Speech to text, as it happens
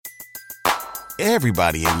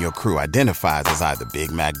Everybody in your crew identifies as either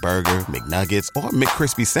Big Mac Burger, McNuggets, or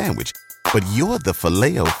McCrispy Sandwich. But you're the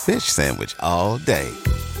Filet-O-Fish Sandwich all day.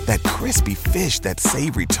 That crispy fish, that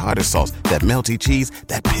savory tartar sauce, that melty cheese,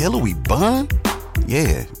 that pillowy bun.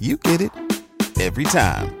 Yeah, you get it. Every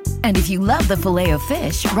time. And if you love the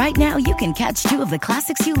Filet-O-Fish, right now you can catch two of the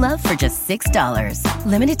classics you love for just $6.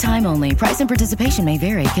 Limited time only. Price and participation may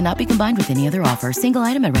vary. Cannot be combined with any other offer. Single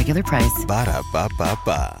item at regular price.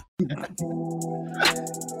 Ba-da-ba-ba-ba.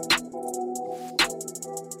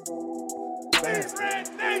 Red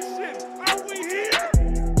Nation, are we here?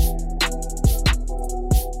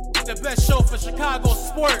 The best show for Chicago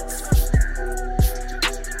sports.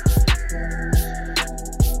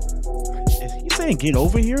 Is he saying "get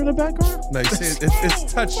over here" in the background? No, he said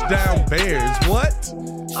it's touchdown Bears. What?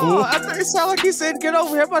 Oh, I thought it sounded like he said "get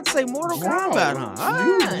over here." I'm about to say Mortal Kombat,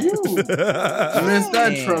 huh? You missed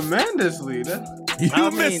that tremendously.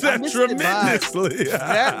 You missed that tremendously.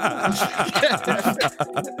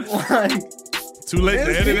 Like, too late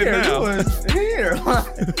to edit it now. Here.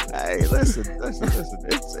 Hey, listen.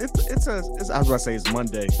 It's I was about to say it's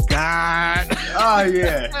Monday. God. Oh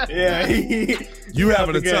yeah. You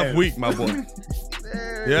having a tough week, my boy.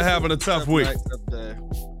 You're having a tough week.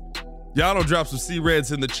 Y'all don't drop some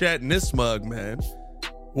C-Reds in the chat in this mug, man.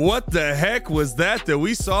 What the heck was that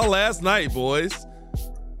we saw last night, boys?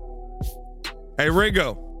 Hey,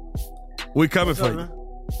 Ringo, we coming for you.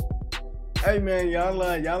 Hey man, y'all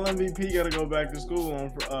MVP gotta go back to school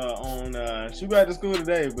on she back to school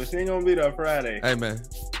today, but she ain't gonna be there Friday. Hey man,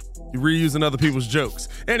 you reusing other people's jokes.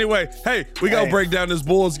 Anyway, hey, we gonna break down this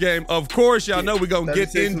Bulls game. Of course, y'all know we gonna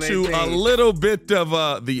get into a little bit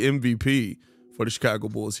of the MVP for the Chicago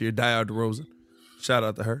Bulls here, Diana DeRozan. Shout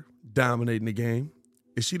out to her, dominating the game.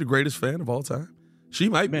 Is she the greatest fan of all time? She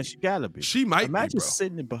might be. Man, she gotta be. She might Imagine be, bro.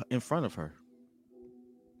 sitting in front of her.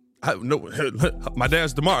 My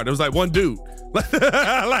dad's DeMar. There was like one dude. Like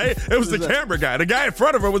it was the camera guy. The guy in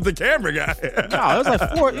front of her was the camera guy. No, it was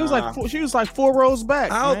like four. It was like four, she was like 4 rows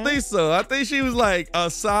back. I don't think so. I think she was like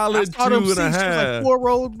a solid 2.5. She was like 4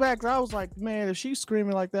 rows back. I was like, man, if she's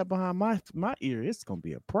screaming like that behind my ear, it's gonna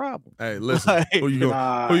be a problem. Hey, listen, who you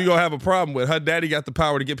gonna have a problem with? Her daddy got the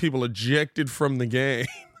power to get people ejected from the game.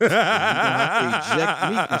 You don't have to eject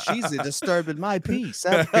me because she's disturbing my peace.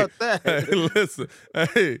 How about that? Hey, listen,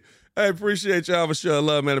 hey, I appreciate y'all for showing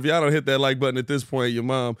love, man. If y'all don't hit that like button at this point, your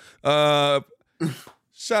mom.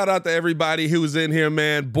 Shout out to everybody who's in here,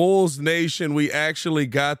 man. Bulls Nation, we actually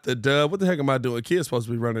got the dub. What the heck am I doing? Kid's supposed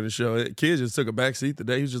to be running the show. Kid just took a back seat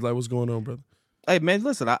today. He was just like, what's going on, brother? Hey, man,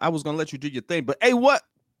 listen, I was going to let you do your thing, but hey,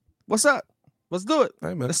 what's up? Let's do it.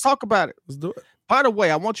 Hey, man. Let's talk about it. Let's do it. By the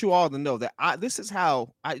way, I want you all to know that this is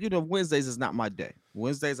how Wednesdays is not my day.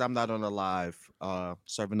 Wednesdays, I'm not on the live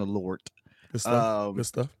serving the Lord. Good stuff. Good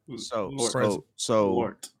stuff.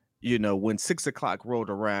 So when 6 o'clock rolled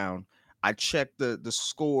around, I checked the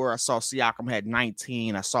score. I saw Siakam had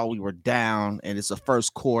 19. I saw we were down, and it's the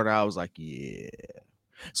first quarter. I was like, yeah.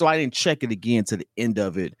 So I didn't check it again to the end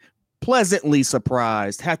of it. Pleasantly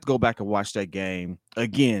surprised. Have to go back and watch that game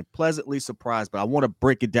again. Pleasantly surprised, but I want to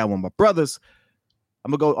break it down with my brothers.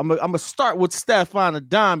 I'm gonna start with Stefan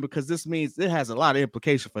Adon because this means it has a lot of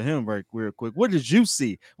implication for him real quick. What did you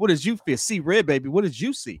see? What did you feel? See, Red baby, what did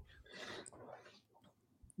you see?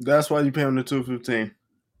 That's why you pay him the $215.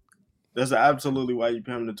 That's absolutely why you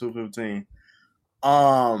pay him the $215.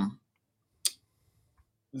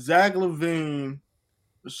 Zach LaVine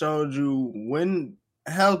showed you when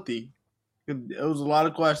healthy. It was a lot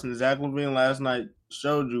of questions. Zach LaVine last night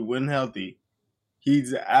showed you when healthy.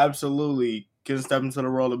 He's absolutely can step into the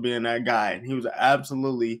role of being that guy. And he was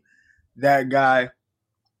absolutely that guy.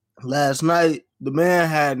 Last night, the man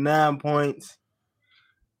had 9 points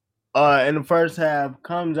in the first half,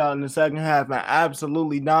 comes out in the second half and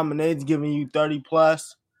absolutely dominates, giving you 30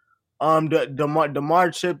 plus.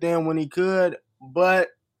 DeMar chipped in when he could, but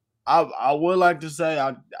I would like to say,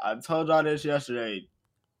 I told y'all this yesterday,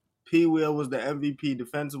 P. Will was the MVP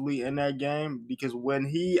defensively in that game because when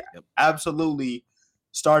he absolutely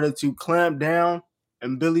started to clamp down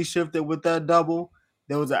and Billy shifted with that double,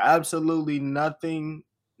 there was absolutely nothing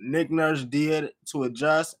Nick Nurse did to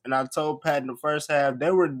adjust. And I told Pat in the first half,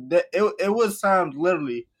 it was times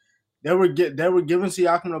literally they were giving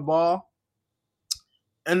Siakam the ball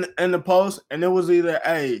in the post, and it was either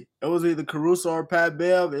Caruso or Pat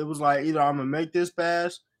Bev. It was like either I'm gonna make this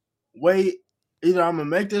pass,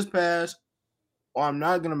 or I'm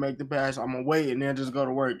not going to make the pass. I'm going to wait and then just go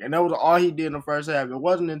to work. And that was all he did in the first half. It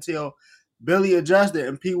wasn't until Billy adjusted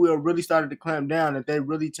and P. Will really started to clamp down that they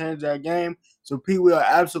really changed that game. So P. Will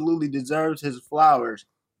absolutely deserves his flowers.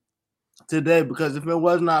 today, because if it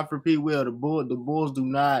was not for P. Will, the Bulls do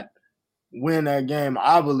not win that game.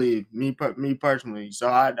 I believe me personally. So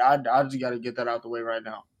I just got to get that out the way right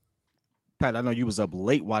now. Pat, I know you was up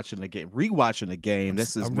late watching the game, rewatching the game. I'm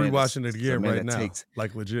rewatching it again right now,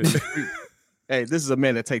 like legit. Hey, this is a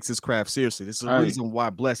man that takes his craft seriously. This is the reason why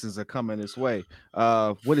blessings are coming this way.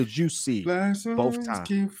 What did you see blessings both times?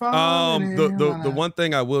 The one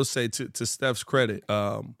thing I will say to Steph's credit,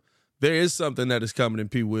 there is something that is coming in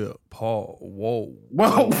P. Will. Paul, whoa.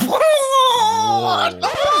 What?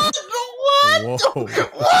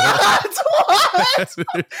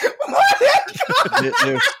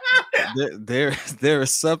 There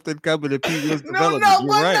is something coming in P. Will's development. You're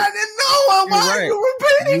right. Why are you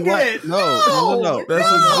repeating it? No. That's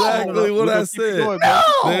exactly what I said.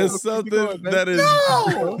 There's something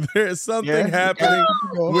there's something happening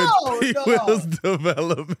with P. Will's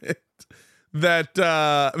development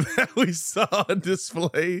that we saw on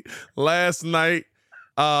display last night.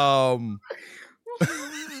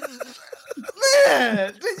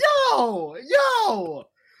 Man, yo.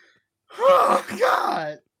 Oh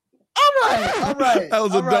God. All right. That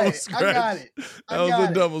was a double scratch. I got it. That was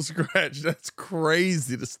a double scratch. That's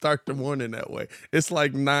crazy to start the morning that way. It's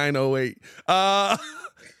like 9:08.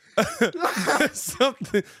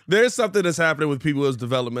 There's something that's happening with P. Will's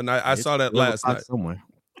development. I saw that last night.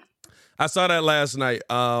 I saw that last night.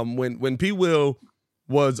 When P. Will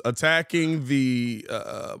was attacking the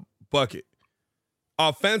bucket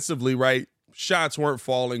offensively, right? Shots weren't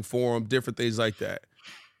falling for him, different things like that.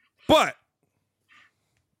 But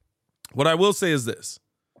what I will say is this.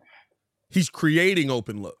 He's creating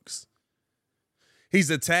open looks. He's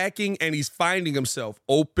attacking and he's finding himself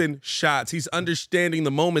open shots. He's understanding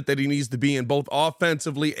the moment that he needs to be in, both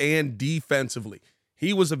offensively and defensively.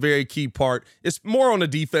 He was a very key part. It's more on the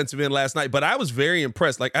defensive end last night, but I was very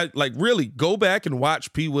impressed. Really go back and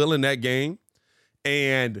watch P. Will in that game.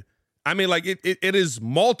 And I mean, like it is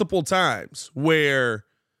multiple times where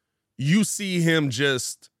you see him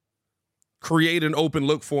just create an open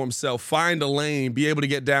look for himself, find a lane, be able to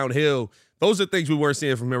get downhill. Those are things we weren't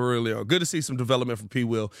seeing from him earlier on. Good to see some development from P.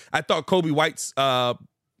 Will. I thought Kobe White's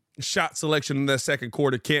shot selection in that second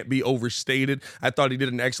quarter can't be overstated. I thought he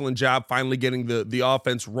did an excellent job finally getting the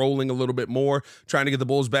offense rolling a little bit more, trying to get the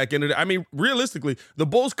Bulls back into it. I mean, realistically, the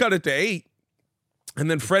Bulls cut it to 8, and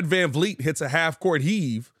then Fred VanVleet hits a half-court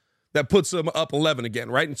heave that puts them up 11 again,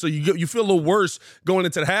 right? And so you feel a little worse going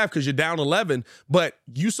into the half because you're down 11, but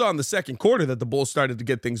you saw in the second quarter that the Bulls started to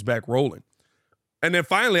get things back rolling. And then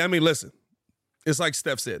finally, I mean, listen, it's like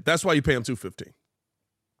Steph said, that's why you pay him $215.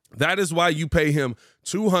 That is why you pay him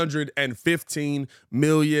 $215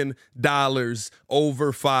 million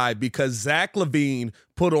over 5, because Zach LaVine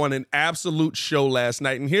put on an absolute show last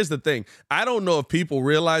night. And here's the thing. I don't know if people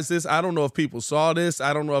realize this. I don't know if people saw this.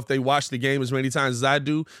 I don't know if they watched the game as many times as I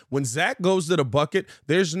do. When Zach goes to the bucket,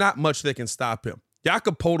 there's not much that can stop him.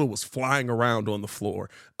 Jakob Poeltl was flying around on the floor.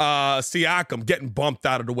 Siakam getting bumped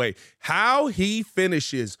out of the way. How he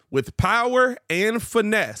finishes with power and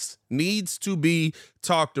finesse needs to be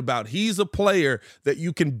talked about. He's a player that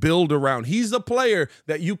you can build around. He's a player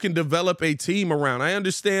that you can develop a team around. I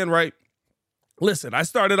understand, right? Listen, I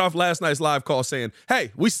started off last night's live call saying,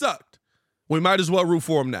 hey, we sucked. We might as well root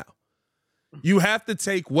for him now. You have to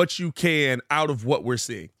take what you can out of what we're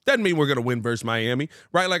seeing. Doesn't mean we're gonna win versus Miami,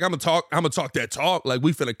 right? Like I'm gonna talk that talk. Like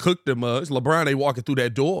we finna cook them. LeBron ain't walking through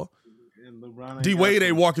that door. D Wade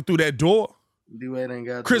ain't walking through that door. D Wade ain't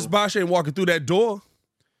got. Chris Bosh ain't walking through that door.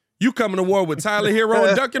 You coming to war with Tyler Hero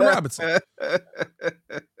and Duncan Robinson?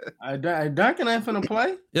 Duncan ain't finna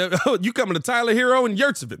play. Yeah, you coming to Tyler Hero and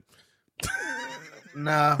Yurtsevin?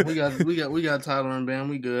 Nah, we got Tyler and Bam.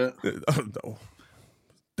 We good. No.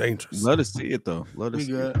 Dangerous. Let us see it though. Let us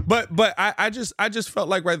see it. But I just felt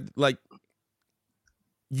like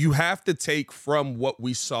you have to take from what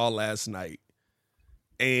we saw last night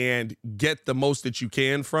and get the most that you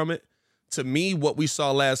can from it. To me, what we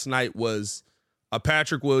saw last night was a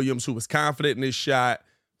Patrick Williams who was confident in his shot,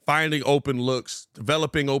 finding open looks,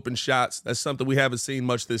 developing open shots. That's something we haven't seen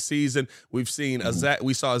much this season. We've seen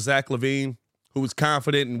we saw Zach LaVine, who was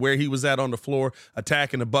confident in where he was at on the floor,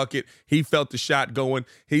 attacking the bucket. He felt the shot going.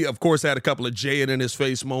 He, of course, had a couple of jaying in his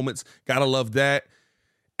face moments. Gotta love that.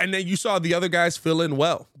 And then you saw the other guys fill in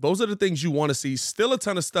well. Those are the things you want to see. Still a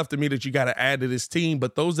ton of stuff to me that you got to add to this team,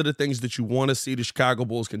 but those are the things that you want to see the Chicago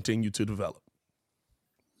Bulls continue to develop.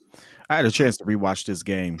 I had a chance to rewatch this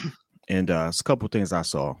game, and it's a couple of things I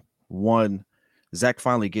saw. One, Zach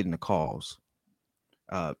finally getting the calls.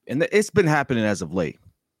 And it's been happening as of late.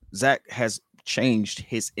 Zach has changed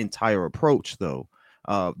his entire approach, though.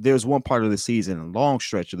 There's one part of the season, a long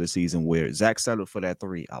stretch of the season, where Zach settled for that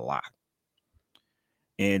 3 a lot.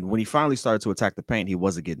 And when he finally started to attack the paint, he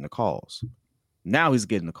wasn't getting the calls. Now he's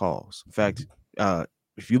getting the calls. In fact,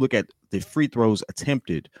 if you look at the free throws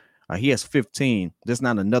attempted, he has 15. There's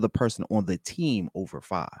not another person on the team over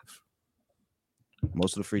 5.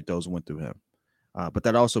 Most of the free throws went through him. But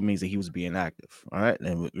that also means that he was being active. All right.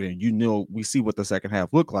 And we see what the second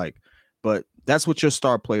half looked like. But that's what your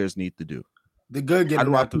star players need to do. The good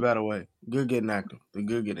getting active, by the way. Good getting active. The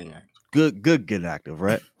good getting active. Good getting active,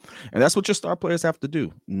 right? And that's what your star players have to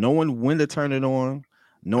do. Knowing when to turn it on,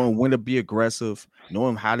 knowing when to be aggressive,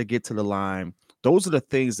 knowing how to get to the line. Those are the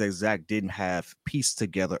things that Zach didn't have pieced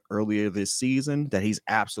together earlier this season that he's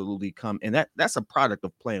absolutely come. And that's a product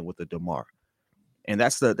of playing with the DeMar. And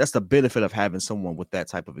that's the benefit of having someone with that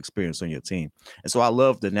type of experience on your team. And so I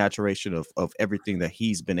love the maturation of everything that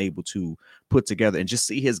he's been able to put together and just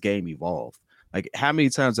see his game evolve. Like, how many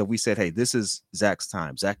times have we said, hey, this is Zach's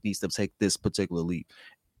time. Zach needs to take this particular leap.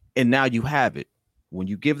 And now you have it. When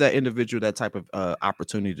you give that individual that type of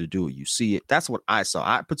opportunity to do it, you see it. That's what I saw.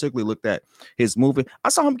 I particularly looked at his movement. I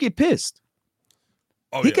saw him get pissed.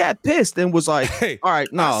 He got pissed and was like, hey, all right,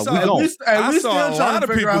 no, we don't. I saw a lot of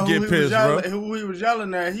people get pissed, bro. Who he was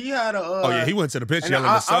yelling at. He had a he went to the pitch yelling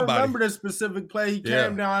at somebody. I remember the specific play. He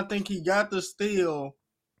came down. I think he got the steal.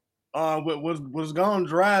 Was going to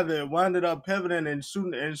drive it, winded up pivoting and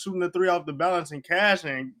shooting the 3 off the balance and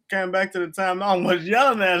cashing. Came back to the timeout and was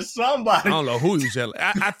yelling at somebody. I don't know who he was yelling.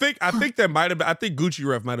 I think that might have been. I think Gucci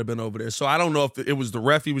ref might have been over there. So I don't know if it was the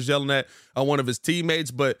ref he was yelling at or one of his teammates.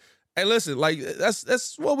 But hey, listen, like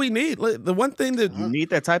that's what we need. Like, the one thing that you need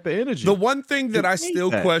that type of energy. The one thing that I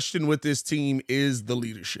still question with this team is the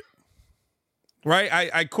leadership.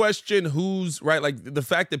 Right, I question who's right. Like the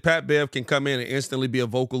fact that Pat Bev can come in and instantly be a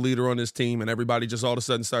vocal leader on this team, and everybody just all of a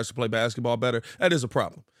sudden starts to play basketball better. That is a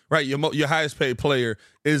problem, right? Your highest paid player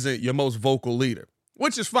isn't your most vocal leader,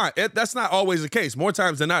 which is fine. That's not always the case. More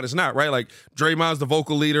times than not, it's not, right? Like Draymond's the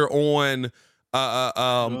vocal leader on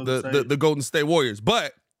the Golden State Warriors,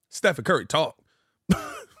 but Stephen Curry talk.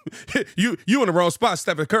 you in the wrong spot.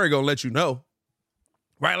 Stephen Curry gonna let you know.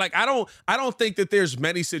 Right, like I don't think that there's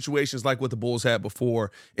many situations like what the Bulls had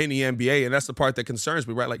before in the NBA, and that's the part that concerns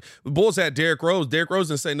me. Right, like the Bulls had Derrick Rose. Derrick Rose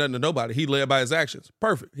didn't say nothing to nobody. He led by his actions.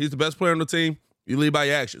 Perfect. He's the best player on the team. You lead by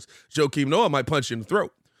your actions. Joakim Noah might punch you in the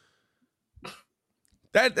throat.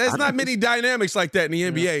 There's not many dynamics like that in the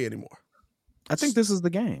NBA anymore. I think this is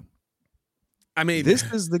the game. I mean, this.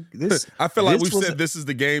 I feel like we've said this is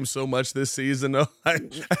the game so much this season, though.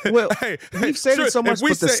 We've said it so much.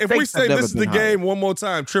 If we say this is the game one more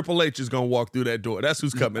time, Triple H is gonna walk through that door. That's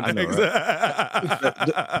who's coming next.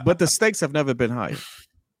 Right? But the stakes have never been higher.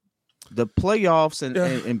 The playoffs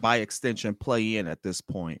and by extension play in at this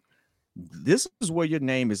point. This is where your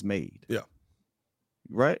name is made. Yeah.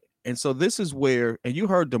 Right. And so this is where, and you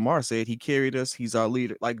heard DeMar say it, he carried us. He's our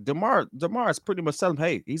leader. Like DeMar is pretty much telling him,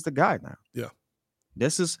 hey, he's the guy now. Yeah.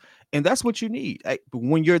 That's what you need.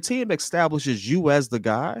 When your team establishes you as the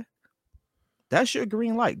guy, that's your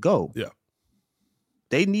green light. Go. Yeah.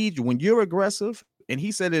 They need you when you're aggressive. And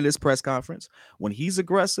he said in his press conference, when he's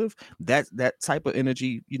aggressive, that type of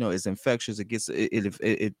energy, is infectious. It gets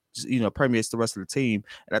it permeates the rest of the team.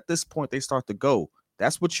 And at this point, they start to go.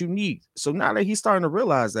 That's what you need. So now that he's starting to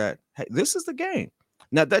realize that, hey, this is the game.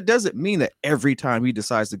 Now, that doesn't mean that every time he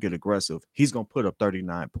decides to get aggressive, he's going to put up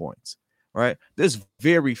 39 points, right? There's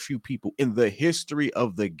very few people in the history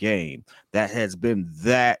of the game that has been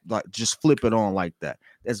that, like, just flip it on like that.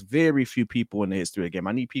 There's very few people in the history of the game.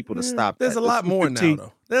 I need people to stop. There's a lot more now,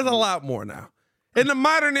 though. There's a lot more now. In the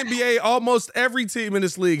modern NBA, almost every team in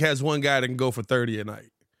this league has one guy that can go for 30 a night.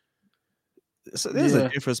 So there's a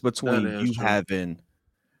difference between you having,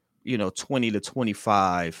 20 to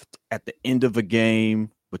 25 at the end of a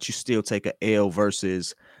game, but you still take an L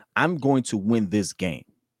versus I'm going to win this game.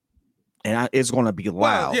 And it's going to be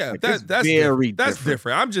loud. Well, yeah, like, that's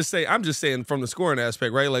different. I'm just saying from the scoring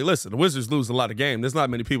aspect, right? Like, listen, the Wizards lose a lot of games. There's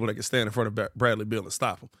not many people that can stand in front of Bradley Beal and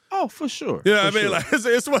stop him. Oh, for sure. Yeah, I mean, like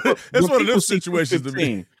it's one of those situations to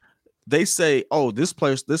me. They say, "Oh, this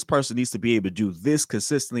person needs to be able to do this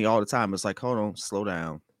consistently all the time." It's like, hold on, slow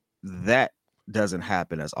down. That doesn't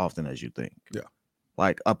happen as often as you think. Yeah.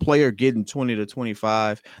 Like a player getting 20 to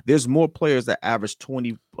 25. There's more players that average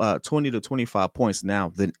 20 to 25 points now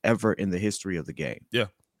than ever in the history of the game. Yeah.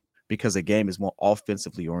 Because the game is more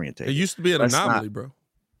offensively oriented. It used to be an anomaly, bro.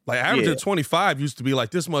 Like averaging 25 used to be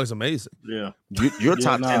like, this mug's amazing. Yeah. You're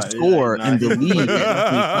top 10 scorer in the league.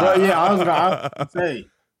 I was going to say.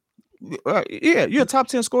 You're a top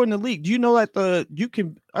 10 scorer in the league. Do you know that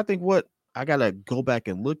I got to go back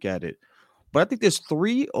and look at it. But I think there's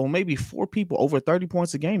 3 or maybe 4 people over 30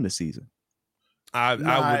 points a game this season. I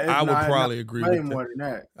would probably agree with more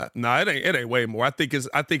than that. It ain't way more. I think it's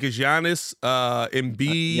Giannis,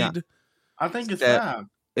 Embiid. I think it's 5.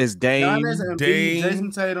 It's Dame, Giannis, Embiid,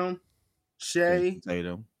 Jason Tatum, Shea.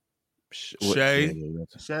 Shea.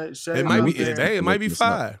 It might be. It might be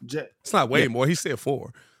 5. It's not way more. He said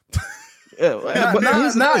 4. Not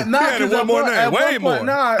one more name. Way more.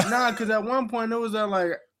 Nah, because at one point it was at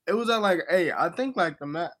like 8. I think like the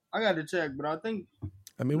map. I got to check, but I think.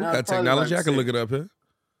 I mean, we got technology. Like I can look it up here.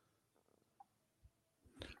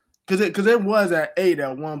 Because it was at 8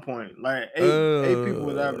 at one point. Like 8 people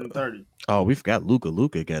was averaging 30. Oh, we forgot Luka.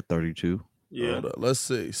 Luka got 32. Yeah. Let's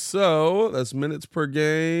see. So that's minutes per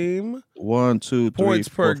game. 1, 2, 3, points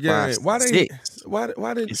 4, per game. 5, Why six. Why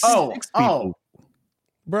didn't? Oh.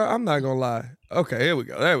 Bro, I'm not gonna lie. Okay, here we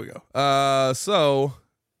go. There we go. So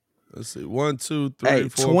let's see. 1, 2, 3,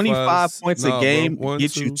 4, 25 5, points a game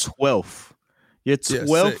gets you 12th. You're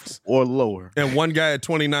 12th or lower. And one guy at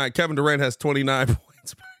 29. Kevin Durant has 29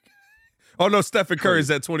 points per game. Oh no, Stephen Curry's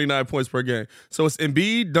at 29 points per game. So it's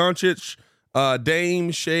Embiid, Doncic, Dame,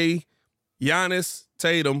 Shea, Giannis,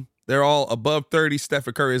 Tatum. They're all above 30.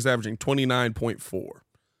 Stephen Curry is averaging 29.4.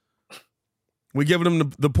 We giving him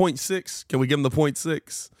the 0.6? Can we give him the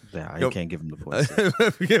 0.6? Yeah, you can't give him the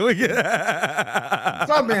 0.6. Can we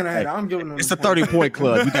Stop being ahead. I'm giving him. It's a 30-point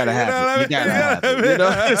club. You gotta have it. You gotta have it. You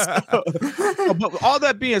know. But all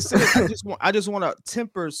that being said, I just want to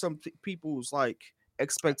temper some people's like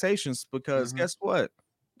expectations because guess what?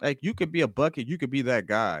 Like you could be a bucket, you could be that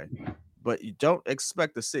guy, but you don't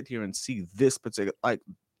expect to sit here and see this particular like.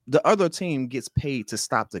 The other team gets paid to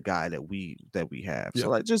stop the guy that we have. So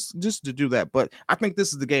like just to do that. But I think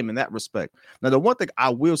this is the game in that respect. Now, the one thing I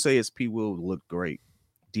will say is P will look great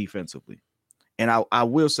defensively. And I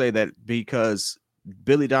will say that because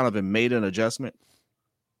Billy Donovan made an adjustment.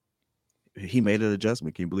 He made an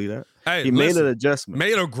adjustment. Can you believe that? Hey, he made an adjustment.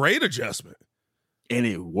 Made a great adjustment. And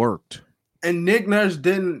it worked. And Nick Nurse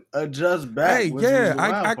didn't adjust back. Hey, yeah,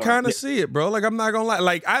 I kind of see it, bro. Like, I'm not gonna lie.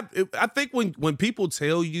 Like, I think when people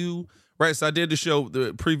tell you, right? So I did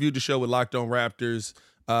previewed the show with Locked On Raptors.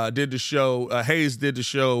 Did the show. Hayes did the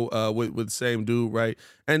show with the same dude, right?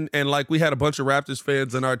 And like we had a bunch of Raptors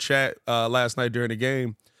fans in our chat last night during the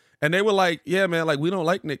game, and they were like, "Yeah, man, like we don't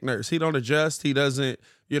like Nick Nurse. He don't adjust. He doesn't,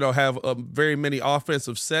 have very many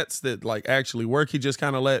offensive sets that like actually work. He just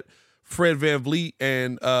kind of let Fred VanVleet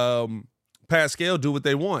and Pascal do what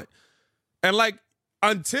they want." And like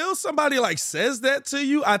until somebody like says that to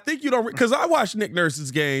you, I think you don't, because I watch Nick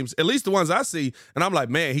Nurse's games, at least the ones I see, and I'm like,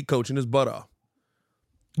 man, he coaching his butt off.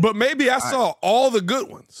 But maybe I saw all the good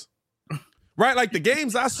ones, right? Like the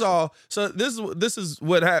games I saw. So this is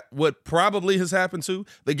what probably has happened too.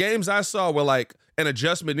 The games I saw were like an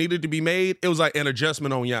adjustment needed to be made. It was like an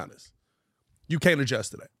adjustment on Giannis. You can't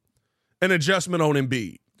adjust to that. An adjustment on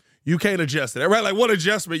Embiid. You can't adjust to that, right? Like what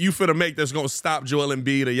adjustment you finna make that's gonna stop Joel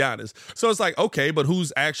Embiid or Giannis? So it's like, okay, but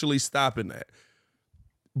who's actually stopping that?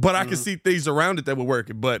 But I can see things around it that were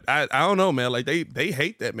working. But I don't know, man. Like they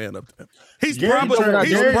hate that man up there. He's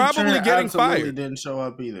probably getting fired. Didn't show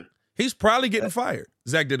up either. He's probably getting fired.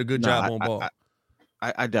 Zach did a good job on ball.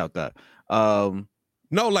 I doubt that.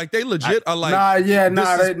 No, like they legit are like,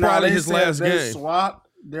 this is probably his last game. Swap,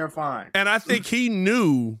 they're fine. And I think he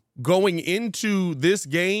knew going into this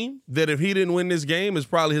game that if he didn't win this game, it's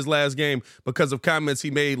probably his last game because of comments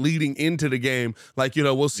he made leading into the game. Like,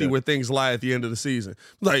 we'll see where things lie at the end of the season.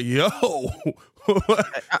 Like, yo, he'll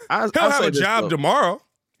have a job tomorrow.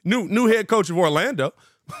 New head coach of Orlando.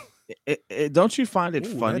 Don't you find it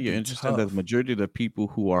funny or interesting that the majority of the people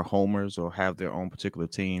who are homers or have their own particular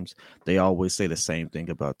teams, they always say the same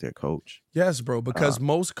thing about their coach? Yes, bro, because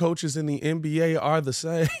most coaches in the NBA are the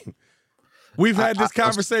same. We've had this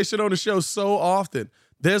conversation on the show so often.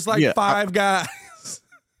 There's like 5 guys.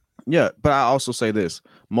 Yeah, but I also say this.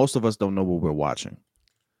 Most of us don't know what we're watching.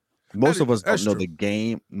 Most of us don't know the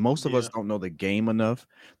game. Most of us don't know the game enough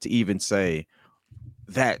to even say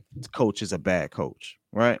that coach is a bad coach,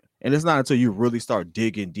 right? And it's not until you really start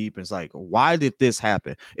digging deep and it's like, why did this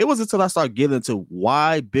happen? It wasn't until I started getting into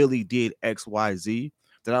why Billy did X, Y, Z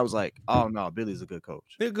that I was like, oh, no, Billy's a good coach.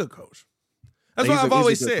 He's a good coach. That's what I've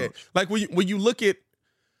always said. Coach. Like when you look at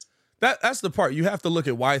that's the part you have to look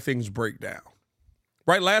at why things break down.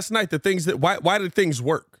 Right? Last night, the things that why did things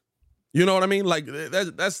work? You know what I mean? Like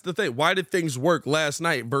that's the thing. Why did things work last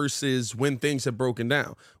night versus when things have broken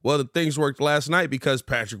down? Well, the things worked last night because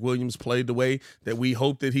Patrick Williams played the way that we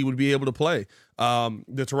hoped that he would be able to play.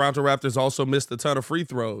 The Toronto Raptors also missed a ton of free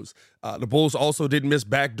throws. The Bulls also didn't miss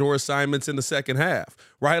backdoor assignments in the second half.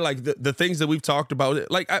 Right? Like the things that we've talked about.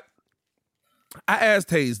 Like I asked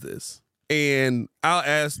Hayes this, And I'll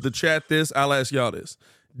ask the chat this. I'll ask y'all this.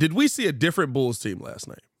 Did we see a different Bulls team last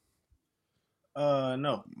night?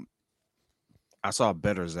 No. I saw a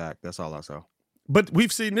better Zach. That's all I saw. But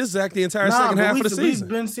we've seen this Zach the entire second half of the season.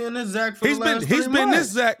 We've been seeing this Zach for he's the last He's 3 been months.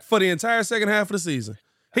 this Zach for the entire second half of the season.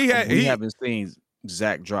 We haven't seen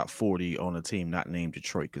Zach drop 40 on a team not named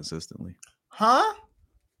Detroit consistently. Huh?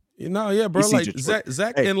 Yeah, bro. Like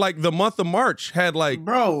Zach in like the month of March had like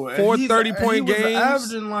 4 30-point games.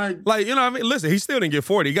 Averaging like you know, what I mean, listen, he still didn't get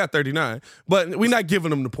 40. He got 39, but we're not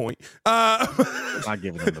giving him the point. Not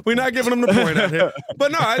giving him the point. We're not giving him the point out here.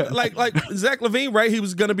 But no, like Zach LaVine, right? He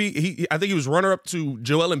was gonna be. I think he was runner up to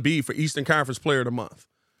Joel Embiid for Eastern Conference Player of the Month.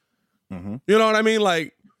 Mm-hmm. You know what I mean?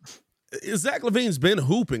 Like Zach LaVine's been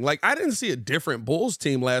hooping. Like I didn't see a different Bulls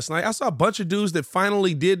team last night. I saw a bunch of dudes that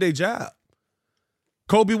finally did their job.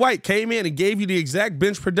 Kobe White came in and gave you the exact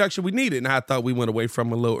bench production we needed, and I thought we went away from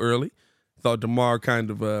him a little early. Thought DeMar kind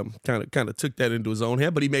of took that into his own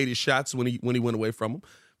hand, but he made his shots when he went away from him.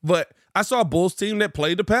 But I saw a Bulls team that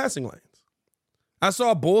played the passing lanes. I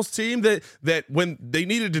saw a Bulls team that when they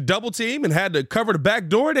needed to double team and had to cover the back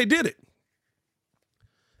door, they did it.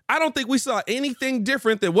 I don't think we saw anything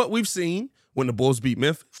different than what we've seen when the Bulls beat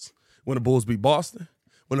Memphis, when the Bulls beat Boston,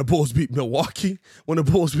 when the Bulls beat Milwaukee, when the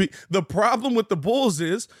Bulls beat... The problem with the Bulls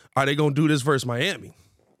is, are they going to do this versus Miami?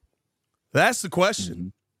 That's the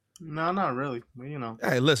question. No, not really. Well, you know.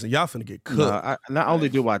 Hey, listen, y'all finna get cooked. No, not only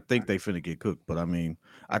do I think they finna get cooked, but I mean,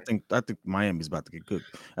 I think Miami's about to get cooked.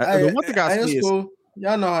 Hey, the one thing I see is, cool.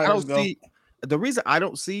 Y'all know how this go. The reason I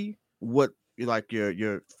don't see what like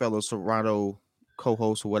your fellow Toronto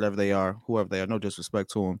co-hosts or whoever they are, no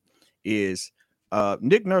disrespect to them, is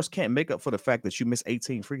Nick Nurse can't make up for the fact that you missed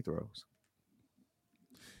 18 free throws.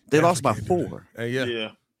 They lost by 4. Hey,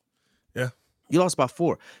 yeah. You lost by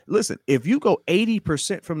 4. Listen, if you go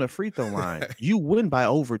 80% from the free throw line, you win by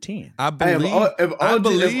over 10. I believe. If OG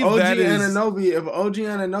is...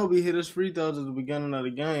 Anunoby hit his free throws at the beginning of the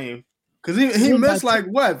game, because he missed like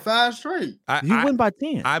what 5 straight. You win by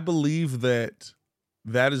 10. I believe that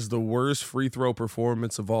is the worst free throw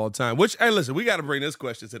performance of all time. Which, hey, listen, we got to bring this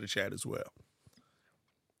question to the chat as well.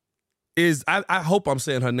 I hope I'm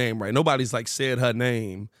saying her name right. Nobody's like said her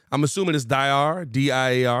name. I'm assuming it's Diar,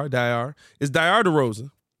 D-I-A-R, Diar. It's Diar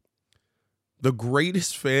DeRozan, the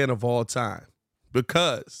greatest fan of all time,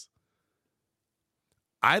 because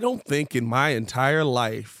I don't think in my entire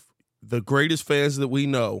life, the greatest fans that we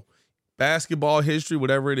know, basketball history,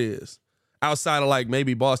 whatever it is, outside of like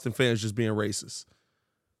maybe Boston fans just being racist.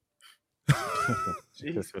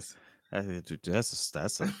 That's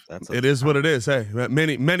it is what it is. Hey,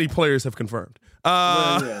 many players have confirmed.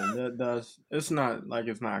 That does. It's not like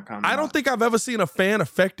it's not common. I don't think I've ever seen a fan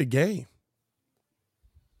affect a game.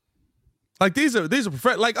 Like these are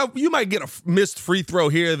like you might get a missed free throw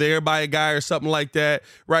here or there by a guy or something like that,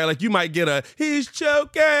 right? Like you might get a he's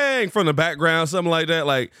choking from the background, something like that.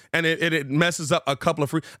 Like and it messes up a couple of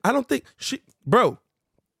free. I don't think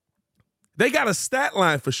they got a stat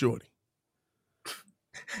line for Shorty.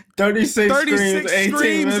 36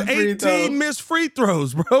 screens, 18 missed free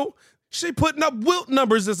throws, bro. She putting up Wilt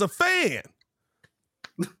numbers as a fan.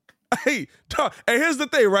 Hey, here's the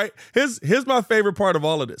thing, right? Here's my favorite part of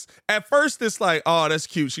all of this. At first, it's like, oh, that's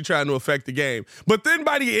cute. She trying to affect the game. But then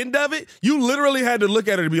by the end of it, you literally had to look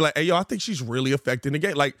at her and be like, hey, yo, I think she's really affecting the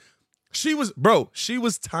game. Like, she was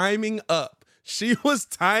timing up. She was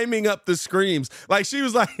timing up the screams. Like, she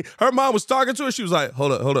was like, her mom was talking to her. She was like,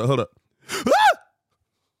 hold up.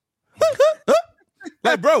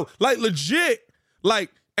 Like, bro, like legit, like,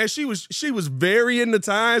 and she was varying the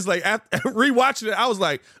times. Like after rewatching it, I was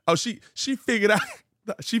like, oh, she figured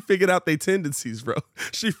out their tendencies, bro.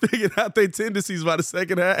 She figured out their tendencies by the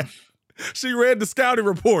second half. She read the scouting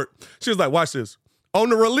report. She was like, watch this. On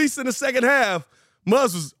the release in the second half,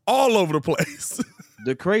 Muzz was all over the place.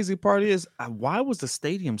 The crazy part is, why was the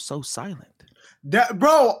stadium so silent?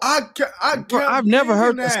 Bro, I've never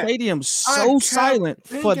heard the stadium so silent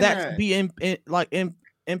for that to be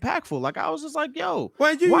impactful. Like I was just like, yo,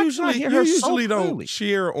 well, you usually don't clearly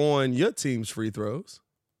cheer on your team's free throws.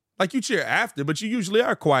 Like you cheer after, but you usually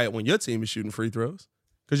are quiet when your team is shooting free throws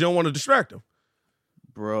because you don't want to distract them.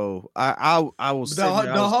 Bro, I was the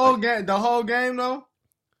whole game though.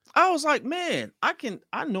 I was like, man,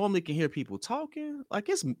 I normally can hear people talking. Like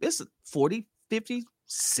it's 40, 50,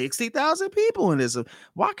 60,000 people in this.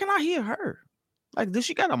 Why can I hear her? Like, does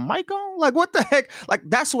she got a mic on? Like, what the heck? Like,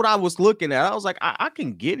 that's what I was looking at. I was like, I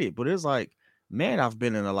can get it, but it's like Man, I've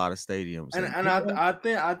been in a lot of stadiums, and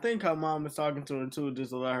I think her mom is talking to her too,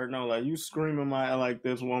 just to let her know, like, you screaming my like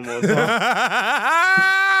this one more time.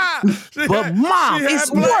 But mom, it's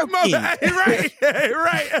working. Right.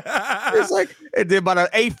 It's like, and then by the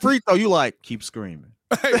 8th free throw, you like keep screaming.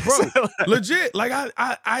 Hey, bro, legit. Like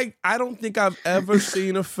I don't think I've ever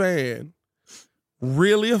seen a fan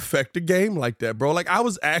really affect a game like that, bro. Like I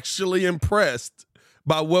was actually impressed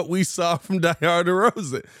by what we saw from DeMar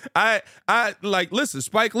DeRozan. I like, listen,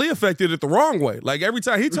 Spike Lee affected it the wrong way. Like every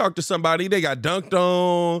time he talked to somebody, they got dunked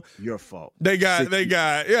on. Your fault. They got,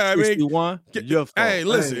 yeah, I mean, 61, your fault. Hey,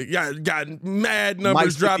 listen, got mad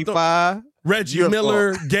numbers dropped on. Reggie your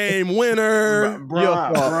Miller, fault. Game winner.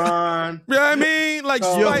 Bron. You know what I mean? Like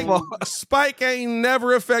Spike ain't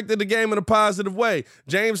never affected the game in a positive way.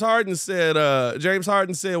 James Harden said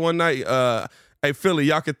one night, hey, Philly,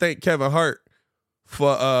 y'all can thank Kevin Hart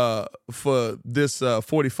for this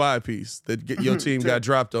 45 piece that your team got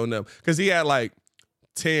dropped on them. Because he had like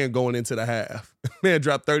 10 going into the half. Man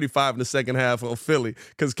dropped 35 in the second half on Philly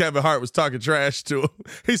because Kevin Hart was talking trash to him.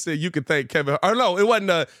 He said, you can thank Kevin Hart. Or no, it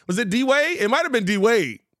wasn't, was it D-Wade? It might have been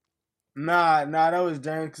D-Wade. Nah, that was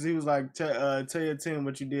James because he was like, tell your team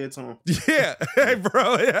what you did to him. Yeah. Hey,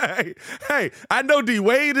 bro. Hey, I know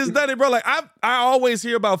D-Wade has done it, bro. Like, I always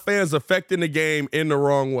hear about fans affecting the game in the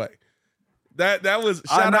wrong way. That was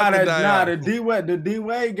shout out to the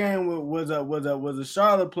D-Wade game was a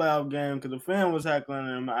Charlotte playoff game because the fan was heckling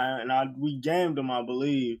him and we gamed him, I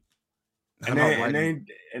believe. And then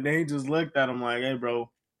he just looked at him like, hey,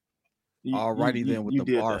 bro. Alrighty then with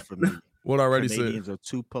the bar for me. What already said? Canadians are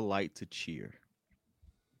too polite to cheer.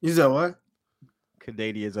 You said what?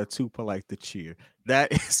 Canadians are too polite to cheer.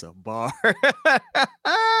 That is a bar.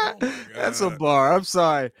 That's a bar. I'm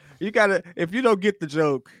sorry. You gotta, if you don't get the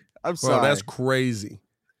joke, I'm sorry. Bro, that's crazy.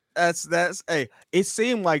 That's hey, it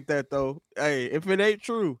seemed like that though. Hey, if it ain't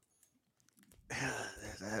true,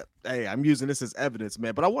 hey, I'm using this as evidence,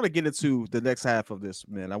 man. But I want to get into the next half of this,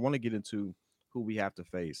 man. I want to get into who we have to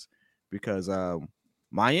face because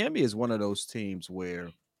Miami is one of those teams where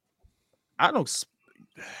I don't.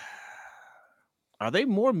 Are they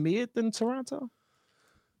more mid than Toronto?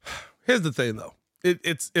 Here's the thing, though.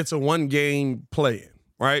 It's a one-game play-in,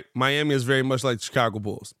 right? Miami is very much like the Chicago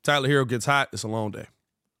Bulls. Tyler Hero gets hot, it's a long day.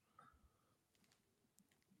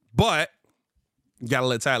 But you got to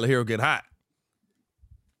let Tyler Hero get hot.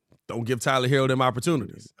 Don't give Tyler Hero them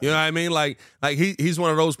opportunities. You know what I mean? Like he's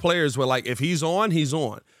one of those players where, like, if he's on, he's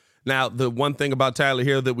on. Now, the one thing about Tyler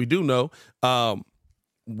Hero that we do know,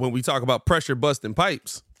 when we talk about pressure busting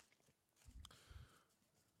pipes,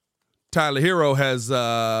 Tyler Hero has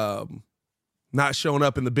not shown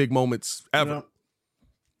up in the big moments ever.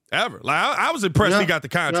 Yeah. Ever. Like I was impressed he got the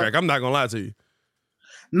contract. Yeah. I'm not gonna lie to you.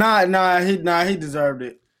 He deserved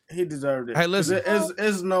it. He deserved it. Hey, listen.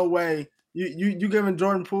 There's no way. You giving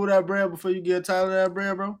Jordan Poole that bread before you give Tyler that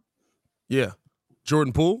bread, bro? Yeah.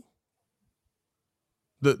 Jordan Poole?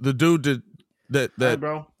 The dude that hey,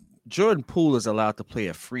 bro. Jordan Poole is allowed to play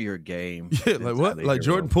a freer game. Yeah, like what? Tyler Like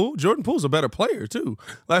Hero. Jordan Poole? Jordan Poole's a better player too.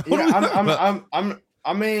 Like what I'm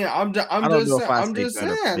just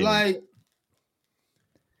saying. Like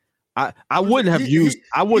I wouldn't have used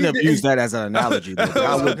that as an analogy. Though.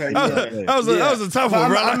 That was a tough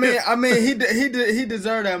one, bro. I mean, he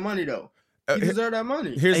deserved that money though. He desered that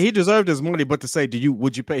money. He deserved his money, but to say,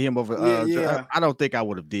 would you pay him over? I don't think I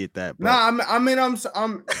would have did that. No, I'm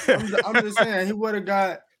just saying he would have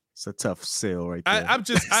got. It's a tough sell right there.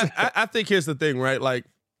 I think here's the thing, right? Like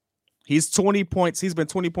he's 20 points. He's been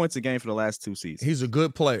 20 points a game for the last 2 seasons. He's a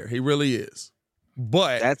good player. He really is.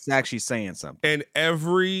 But that's actually saying something. And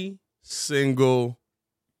every single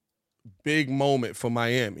big moment for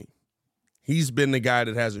Miami, he's been the guy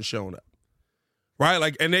that hasn't shown up. Right?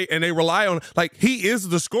 Like, and they rely on, like, he is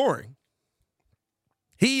the scoring.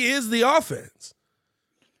 He is the offense.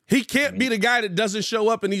 He can't be the guy that doesn't show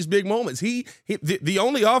up in these big moments. The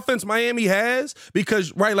only offense Miami has,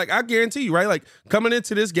 because, right, like, I guarantee you, right, like, coming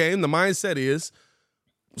into this game, the mindset is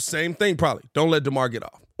same thing probably. Don't let DeMar get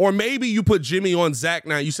off. Or maybe you put Jimmy on Zach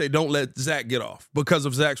now. You say, don't let Zach get off because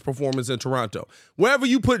of Zach's performance in Toronto. Wherever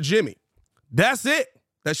you put Jimmy, that's it.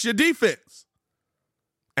 That's your defense.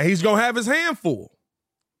 And he's going to have his hand full.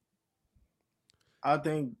 I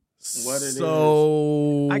think what it is.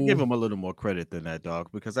 I give him a little more credit than that, dog,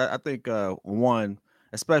 because I think one,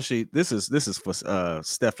 especially this is for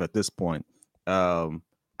Steph at this point. I'll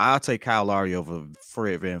take Kyle Lowry over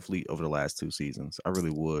Fred VanVleet over the last 2 seasons. I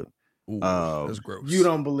really would. Ooh, that's gross. You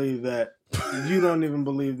don't believe that. You don't even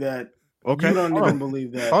believe that. Okay. You don't even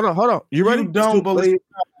believe that. Hold on. You ready? You don't believe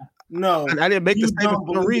No, I didn't make the you statement don't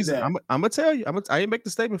for no believe reason. that. I'm gonna tell you. I didn't make the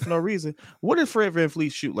statement for no reason. What did Fred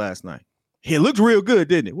VanVleet shoot last night? He looked real good,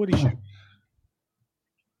 didn't it? What did he shoot?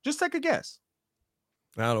 Just take a guess.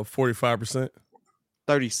 I don't know, 45%.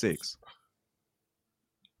 36.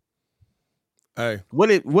 Hey, What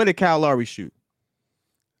did Kyle Lowry shoot?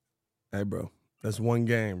 hey, bro, that's one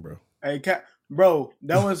game, bro. Hey, bro,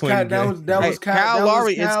 that was Playing Kyle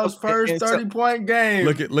Lowry Kyle's first 30-point game.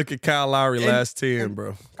 Look at Kyle Lowry last 10,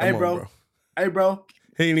 bro. Hey, Come bro. on, bro. Hey, bro.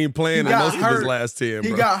 He ain't even playing in got most of hurt. his last 10,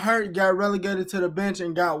 bro. He got hurt, got relegated to the bench,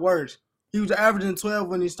 and got worse. He was averaging 12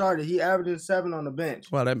 when he started. He averaging 7 on the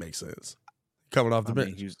bench. Well, that makes sense. Coming off the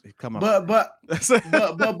bench. He come off. But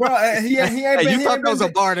bro, he ain't Hey, been. you thought that was a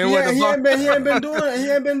bar? He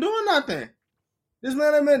ain't been doing nothing. This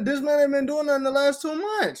man ain't been doing nothing the last 2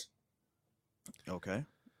 months. Okay.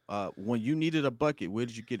 When you needed a bucket, where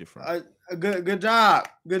did you get it from? Good job.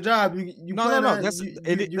 You No.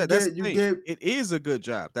 It is a good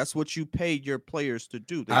job. That's what you paid your players to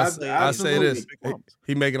do. I say this: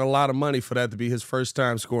 he making a lot of money for that to be his first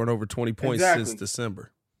time scoring over 20 points since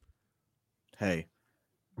December. Hey,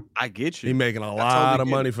 I get you. He making a lot of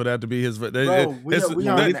money for that to be his. Here's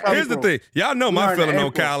the thing. Y'all know my feeling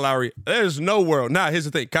on Kyle Lowry. There's no world. Nah, here's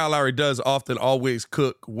the thing. Kyle Lowry does often always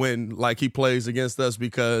cook when he plays against us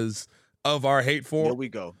because of our hate for him. There we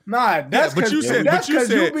go. Nah, that's but you said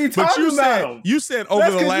you said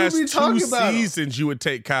over the last 2 seasons you would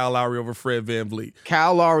take Kyle Lowry over Fred VanVleet.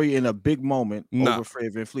 Kyle Lowry in a big moment over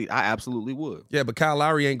Fred VanVleet. I absolutely would. Yeah, but Kyle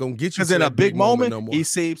Lowry ain't gonna get you because in a big moment no more. He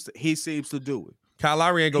seems to do it. Kyle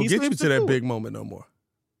Lowry ain't gonna get you to that big moment no more.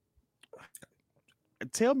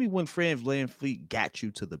 Tell me when Fred VanVleet got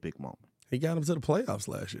you to the big moment. He got him to the playoffs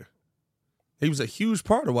last year. He was a huge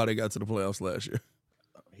part of why they got to the playoffs last year.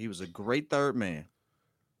 He was a great third man.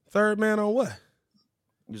 Third man on what?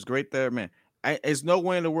 He was a great third man. There's no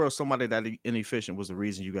way in the world somebody that inefficient was the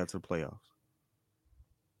reason you got to the playoffs.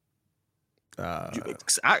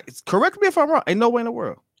 Correct me if I'm wrong. Ain't no way in the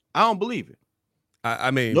world. I don't believe it. I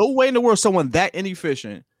mean, no way in the world someone that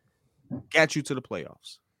inefficient got you to the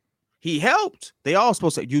playoffs. He helped. They all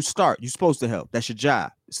supposed to. You start. You're supposed to help. That's your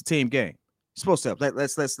job. It's a team game. You're supposed to help.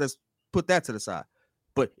 Let's put that to the side.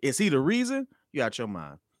 But is he the reason? You got your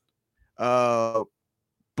mind. But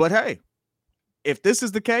hey, if this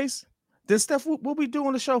is the case, then Steph, what we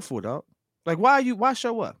doing the show for, dog? Like, why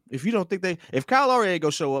show up if you don't think if Kyle Lowry ain't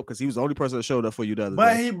gonna show up because he was the only person that showed up for you the other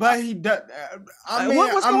day. But he does. I mean,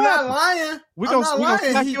 I'm not lying. We're gonna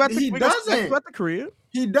smack you at the crib.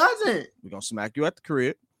 He doesn't. We're gonna smack you at the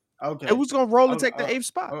crib. Okay. And who's gonna roll and take the 8th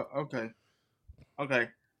spot? Okay. Look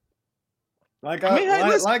at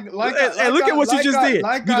what you just did.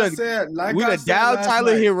 Like I said, we done down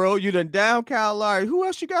Tyler Hero. You done down Kyle Lowry. Who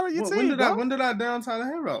else you got on your team? When did I down Tyler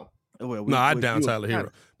Hero? I down Tyler Hero.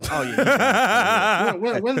 Oh yeah.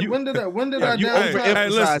 When did I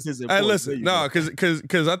overemphasize his importance? Hey, listen, no,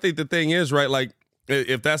 because I think the thing is right. Like,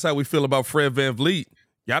 if that's how we feel about Fred VanVleet, you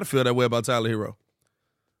gotta feel that way about Tyler Hero.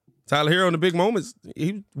 Tyler Hero in the big moments,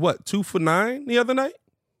 he 2 for 9 the other night.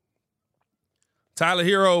 Tyler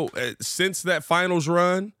Hero, since that finals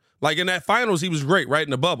run, like in that finals, he was great, right? In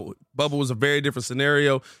the bubble. Bubble was a very different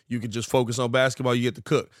scenario. You could just focus on basketball, you get to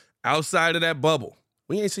cook. Outside of that bubble,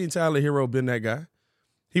 we ain't seen Tyler Hero been that guy.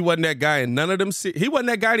 He wasn't that guy in none of them. He wasn't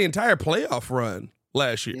that guy the entire playoff run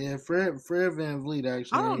last year. Yeah, Fred VanVleet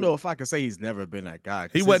actually. I don't know if I can say he's never been that guy.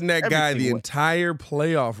 He wasn't that guy the entire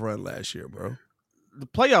playoff run last year, bro. The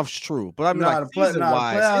playoffs true, but I mean,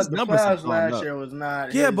 season-wise, his numbers last year was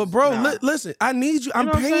not. Yeah, but bro, listen, I need you. I'm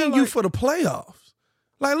paying you for the playoffs.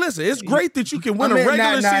 Like, listen, it's great that you can win a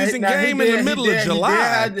regular season game in the middle of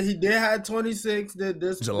July. He did have 26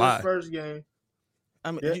 this first game.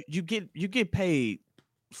 I mean, you get paid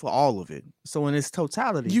for all of it. So in its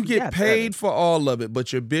totality, you get paid for all of it,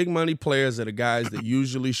 but your big money players are the guys that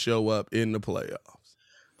usually show up in the playoffs.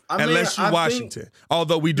 Unless you're Washington.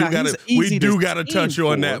 Although we do gotta touch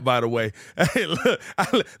on that, by the way. Hey, look,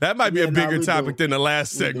 that might be a bigger topic than the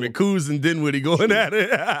last segment. Kuz and Dinwiddie going at it.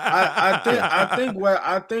 I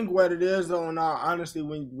think what it is, though, in all honesty,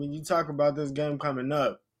 when you talk about this game coming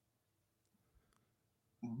up,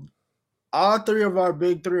 all 3 of our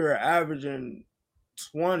big 3 are averaging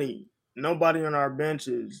 20. Nobody on our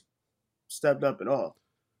benches stepped up at all.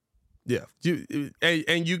 Yeah, you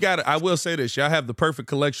got to. I will say this: y'all have the perfect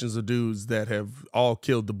collections of dudes that have all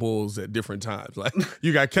killed the Bulls at different times. Like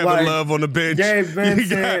you got Kevin Love on the bench, Gabe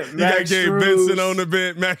Vincent, you got Gabe Vincent on the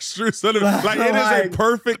bench, Max Strus on the bench. Like it is a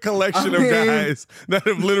perfect collection of guys that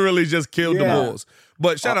have literally just killed the Bulls.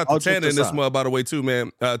 But shout out to Tanner in this month, by the way, too,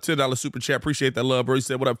 man. $10 super chat. Appreciate that love, bro. He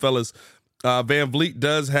said, "What up, fellas? Van Vliet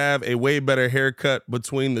does have a way better haircut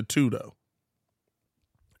between the two, though.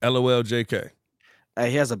 LOL, JK. Hey,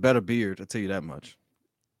 he has a better beard, I'll tell you that much.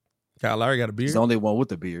 Kyle Lowry got a beard? He's the only one with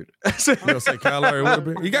the beard. You gonna say Kyle Lowry with a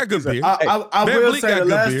beard? He got good beard. I will Vliet say the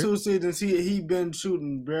last beard. 2 seasons, he been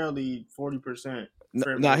shooting barely 40%.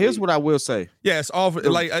 Now, here's what I will say. Yeah, it's all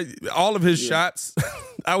all of his shots.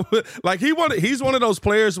 He's one of those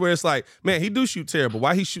players where it's like, man, he do shoot terrible.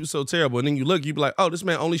 Why he shoot so terrible? And then you look, you be like, oh, this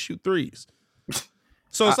man only shoot threes.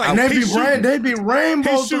 So it's like they be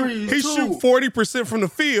rainbow threes. He shoot 40% from the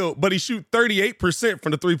field, but he shoot 38%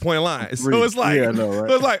 from the 3-point line. So it's like,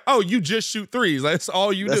 it's like, oh, you just shoot threes. That's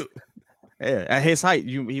all you do. Yeah, at his height,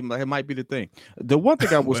 it might be the thing. The one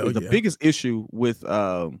thing I was the biggest issue with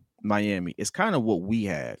Miami is kind of what we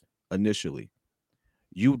had initially.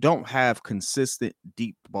 You don't have consistent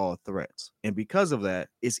deep ball threats, and because of that,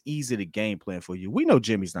 it's easy to game plan for you. We know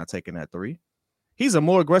Jimmy's not taking that three. He's a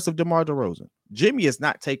more aggressive DeMar DeRozan. Jimmy is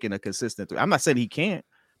not taking a consistent three. I'm not saying he can't,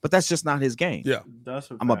 but that's just not his game. Yeah,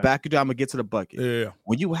 I'm gonna back you down. I'm gonna get to the bucket. Yeah.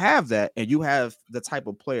 When you have that, and you have the type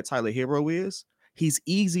of player Tyler Hero is, he's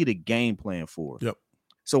easy to game plan for. Yep.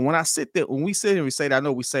 So when we sit here and we say that, I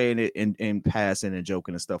know we're saying it in passing and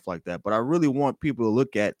joking and stuff like that, but I really want people to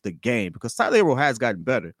look at the game because Tyler Hero has gotten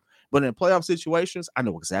better. But in playoff situations, I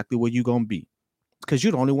know exactly where you're gonna be because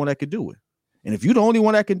you're the only one that can do it. And if you're the only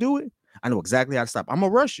one that can do it, I know exactly how to stop. I'm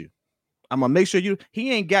gonna rush you. I'm gonna make sure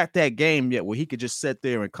he ain't got that game yet where he could just sit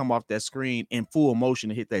there and come off that screen in full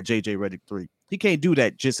motion and hit that JJ Redick three. He can't do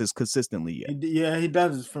that just as consistently yet. Yeah, he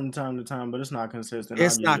does it from time to time, but it's not consistent.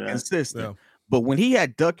 It's not consistent. Yeah. But when he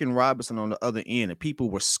had Duncan Robinson on the other end and people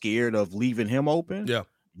were scared of leaving him open,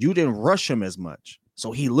 you didn't rush him as much.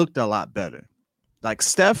 So he looked a lot better. Like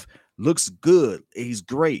Steph looks good. He's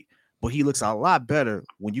great, but he looks a lot better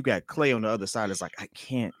when you got Clay on the other side. It's like, I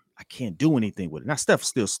can't do anything with it. Now, Steph's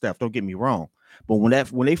still Steph, don't get me wrong. But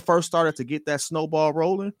when they first started to get that snowball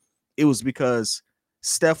rolling, it was because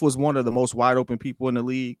Steph was one of the most wide open people in the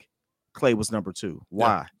league. Clay was number 2.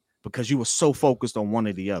 Why? Yep. Because you were so focused on one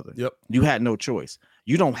or the other. Yep. You had no choice.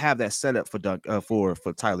 You don't have that setup for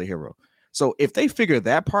Tyler Hero. So if they figure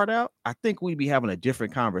that part out, I think we'd be having a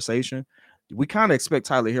different conversation. We kind of expect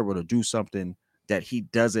Tyler Hero to do something that he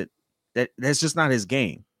doesn't. That's just not his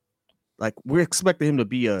game. Like we're expecting him to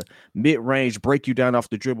be a mid-range, break you down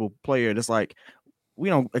off the dribble player. And it's like we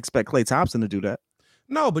don't expect Klay Thompson to do that.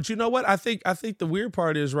 No, but you know what? I think the weird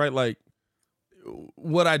part is, right, like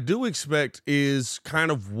what I do expect is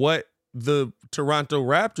kind of what the Toronto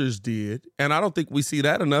Raptors did, and I don't think we see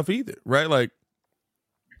that enough either, right? Like,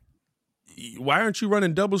 why aren't you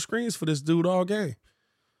running double screens for this dude all game?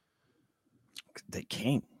 They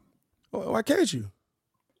can't. Why can't you?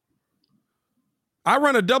 I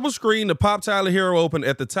run a double screen to pop Tyler Hero open.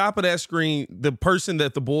 At the top of that screen, the person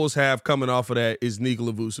that the Bulls have coming off of that is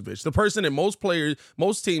Nikola Vucevic. The person that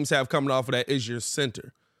most teams have coming off of that is your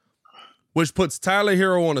center, which puts Tyler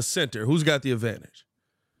Hero on a center. Who's got the advantage?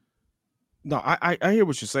 No, I hear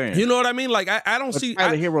what you're saying. You know what I mean? Like I don't see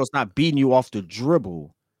Tyler Hero's not beating you off the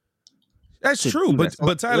dribble. That's true,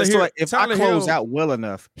 but Tyler Hero, like if I close out well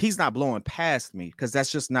enough, he's not blowing past me because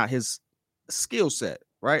that's just not his skill set,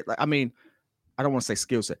 right? Like I mean. I don't want to say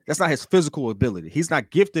skill set. That's not his physical ability. He's not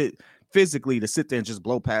gifted physically to sit there and just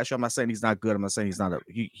blow past you. I'm not saying he's not good. I'm not saying he's not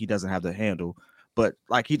he doesn't have the handle, but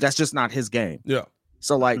like that's just not his game. Yeah.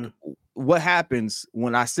 So like what happens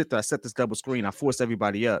when I sit there, I set this double screen, I force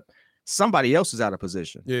everybody up. Somebody else is out of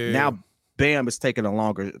position. Yeah. Now Bam is taking a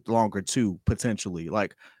longer two potentially.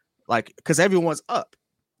 Like because everyone's up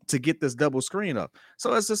to get this double screen up.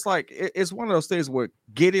 So it's just like it's one of those things where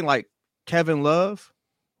getting like Kevin Love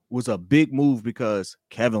was a big move because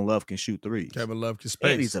Kevin Love can shoot threes. Kevin Love can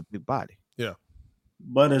space. And he's a big body. Yeah.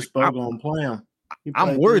 But it's going to play him.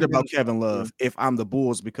 I'm worried about Kevin Love if I'm the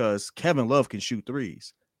Bulls because Kevin Love can shoot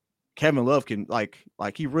threes. Kevin Love can like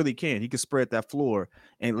he really can. He can spread that floor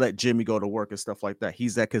and let Jimmy go to work and stuff like that.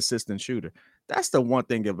 He's that consistent shooter. That's the one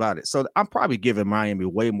thing about it. So I'm probably giving Miami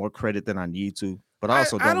way more credit than I need to. But I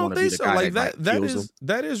also don't want to be the guy like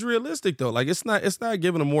that is realistic though. Like it's not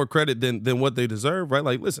giving them more credit than what they deserve, right?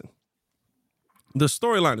 Like listen, the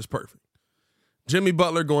storyline is perfect. Jimmy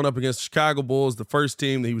Butler going up against the Chicago Bulls, the first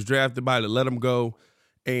team that he was drafted by to let him go,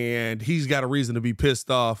 and he's got a reason to be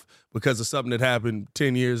pissed off because of something that happened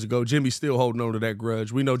 10 years ago. Jimmy's still holding on to that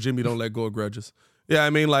grudge. We know Jimmy don't let go of grudges. Yeah,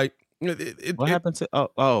 I mean like what happened to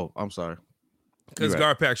I'm sorry. Because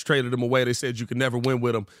Garpax traded him away. They said you could never win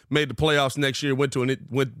with him. Made the playoffs next year. Been to 2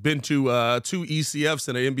 ECFs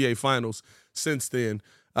in the NBA Finals since then.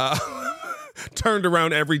 turned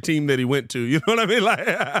around every team that he went to. You know what I mean? Like,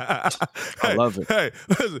 I love it. Hey,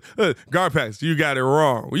 listen, Garpax, you got it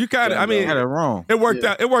wrong. You kind of, I mean, got it wrong. It worked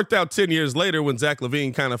out. It worked out 10 years later when Zach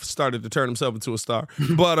LaVine kind of started to turn himself into a star.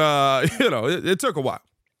 But it took a while.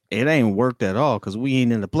 It ain't worked at all because we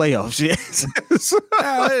ain't in the playoffs yet. We'll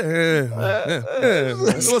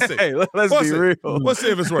see. Hey, let's be real. We'll see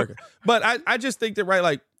if it's working. But I just think that, right,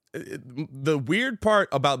 like, the weird part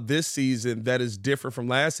about this season that is different from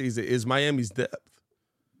last season is Miami's depth.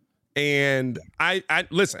 And I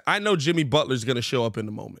listen, I know Jimmy Butler's going to show up in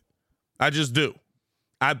the moment. I just do.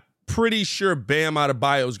 I'm pretty sure Bam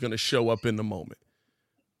Adebayo is going to show up in the moment.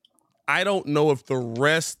 I don't know if the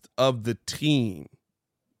rest of the team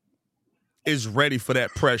is ready for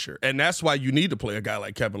that pressure. And that's why you need to play a guy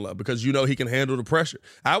like Kevin Love, because you know he can handle the pressure.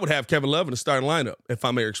 I would have Kevin Love in the starting lineup if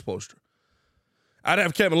I'm Eric Spoelstra. I'd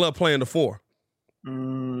have Kevin Love playing the 4. He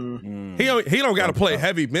don't got to play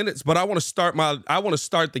heavy minutes, but I want to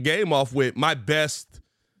start the game off with my best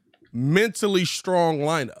mentally strong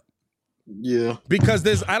lineup. Yeah, because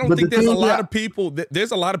I don't think there's a lot of people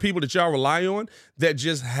that y'all rely on that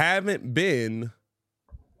just haven't been.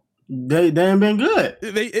 They ain't been good.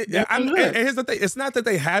 And here's the thing: it's not that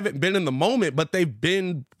they haven't been in the moment, but they've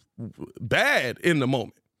been bad in the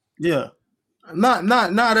moment. Yeah.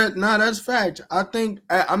 Not that's fact. I think,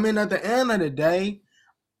 I mean, at the end of the day,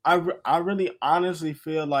 I really honestly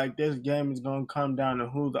feel like this game is going to come down to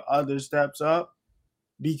who the other steps up,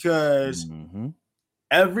 because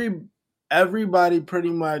everybody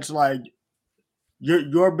pretty much, like,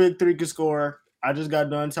 your big three can score. I just got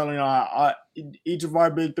done telling y'all each of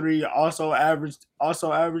our big three also averaged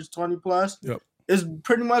 20 plus. Yep. It's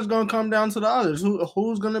pretty much going to come down to the others.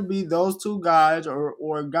 Who's going to be those two guys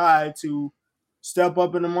or a guy to step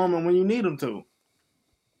up in the moment when you need them to.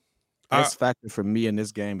 X factor for me in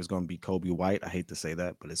this game is going to be Kobe White. I hate to say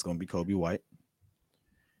that, but it's going to be Kobe White.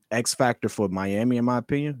 X factor for Miami, in my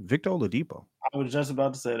opinion, Victor Oladipo. I was just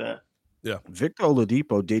about to say that. Yeah. Victor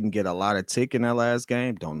Oladipo didn't get a lot of tick in that last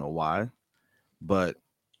game. Don't know why. But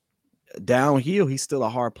downhill, he's still a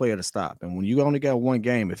hard player to stop. And when you only got one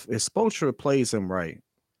game, if Spoelstra plays him right,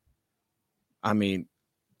 I mean,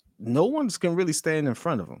 no one's can really stand in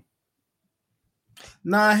front of him.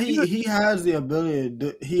 Nah, he has the ability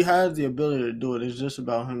to do it. It's just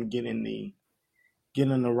about him getting the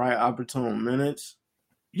right opportune minutes.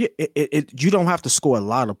 Yeah, you don't have to score a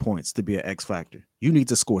lot of points to be an X factor. You need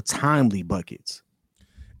to score timely buckets.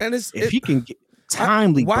 And he can get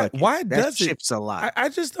timely buckets, why does that chips a lot. I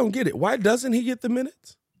just don't get it. Why doesn't he get the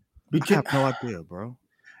minutes? Because, I have no idea, bro.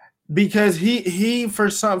 Because he for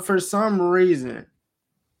some reason.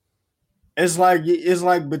 It's like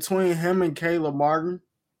between him and Caleb Martin,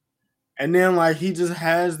 and then like he just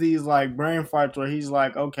has these like brain farts where he's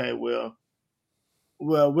like, okay, well,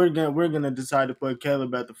 we're gonna decide to put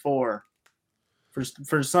Caleb at the 4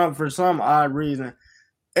 for some odd reason.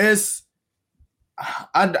 It's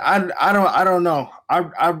I don't know.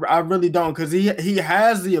 I really don't, because he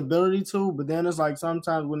has the ability to, but then it's like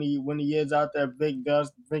sometimes when he is out there, Vic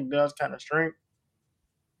does kind of shrink.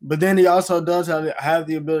 But then he also does have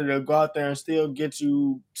the ability to go out there and still get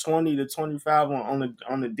you 20 to 25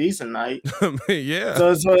 on a decent night. Yeah. So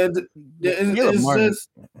it's just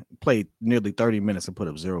played nearly 30 minutes and put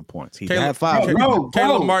up 0 points. He Caleb, had 5.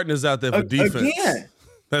 Caleb Martin is out there for defense. Again.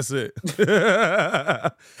 That's it.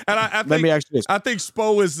 And I think, let me ask you this. I think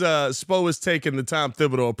Spo is taking the Tom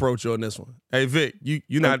Thibodeau approach on this one. Hey Vic,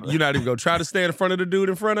 you're not even gonna try to stand in front of the dude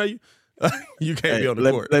in front of you. You can't be on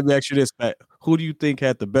the court. Let me ask you this, Pat. Who do you think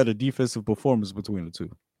had the better defensive performance between the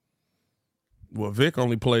two? Well, Vic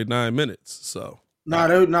only played 9 minutes, so he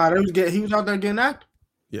was out there getting active.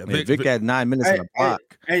 Yeah, Vic had 9 minutes in a block.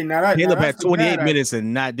 Caleb had 28 minutes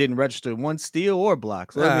and didn't register one steal or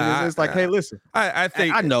block. So it's like, hey, listen. I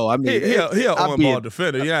think I know. I mean, he'll on-ball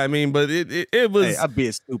defender. Yeah, I mean, but it was. Hey, I'm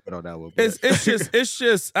being stupid on that one. It's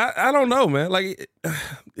just I don't know, man. Like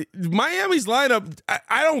Miami's lineup,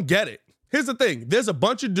 I don't get it. Here's the thing: there's a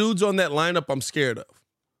bunch of dudes on that lineup I'm scared of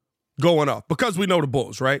going off because we know the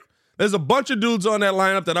Bulls, right? There's a bunch of dudes on that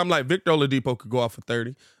lineup that I'm like, Victor Oladipo could go off for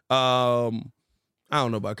 30. I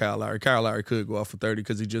don't know about Kyle Lowry. Kyle Lowry could go off for 30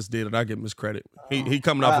 because he just did it. I give him his credit. He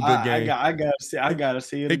coming off a good game. I gotta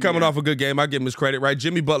see it. He coming off a good game. I give him his credit, right?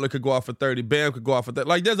 Jimmy Butler could go off for 30. Bam could go off for 30.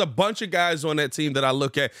 Like, there's a bunch of guys on that team that I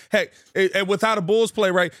look at. Heck, and without a Bulls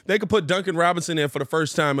play, right, they could put Duncan Robinson in for the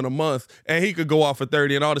first time in a month, and he could go off for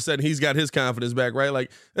 30, and all of a sudden he's got his confidence back, right? Like,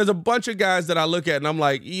 there's a bunch of guys that I look at, and I'm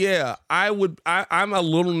like, yeah, I'm a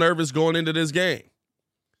little nervous going into this game.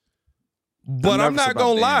 But I'm not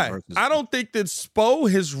going to lie. I don't think that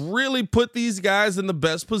Spo has really put these guys in the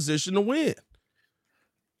best position to win.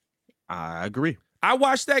 I agree. I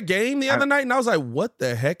watched that game the other night, and I was like, what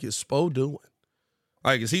the heck is Spo doing?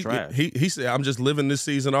 Like, is he said, I'm just living this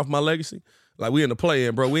season off my legacy. Like, we in the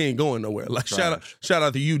play-in, bro. We ain't going nowhere. Like, shout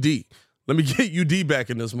out to UD. Let me get UD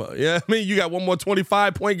back in this month. Yeah, I mean, you got one more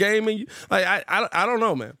 25-point game, and I don't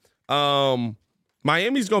know, man.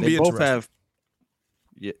 Miami's gonna be interesting.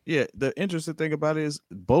 Yeah. The interesting thing about it is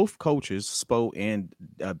both coaches, Spo and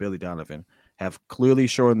Billy Donovan, have clearly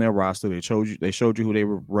shown their roster. They showed you who they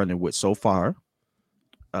were running with so far.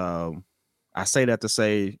 I say that to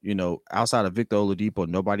say, outside of Victor Oladipo,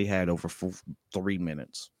 nobody had over 3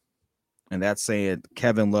 minutes, and that's saying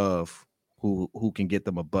Kevin Love, who can get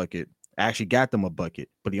them a bucket, actually got them a bucket,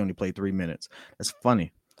 but he only played 3 minutes. That's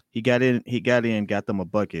funny. He got in, got them a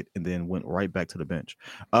bucket, and then went right back to the bench.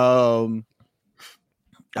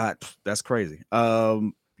 That's crazy.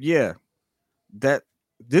 Yeah, that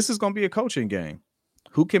this is going to be a coaching game.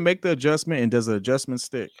 Who can make the adjustment, and does the adjustment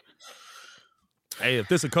stick? Hey, if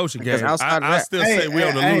this is a coaching game, I still say we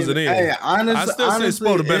on the losing end. I still say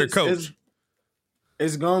Spo the better coach.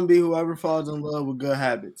 It's going to be whoever falls in love with good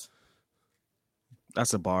habits.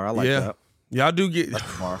 That's a bar. I like that. Y'all do get.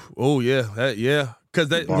 Oh yeah, yeah. Because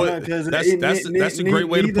that's a great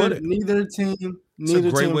way to put it. Neither team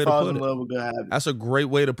falls in love with good habits. That's a great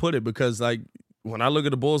way to put it, because like when I look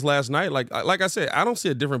at the Bulls last night, like I said, I don't see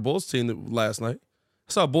a different Bulls team than last night.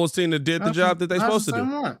 I saw a Bulls team that did the job that they're supposed to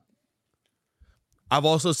do. I've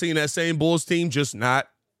also seen that same Bulls team just not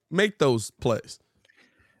make those plays.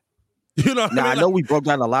 You know what I mean? I know we broke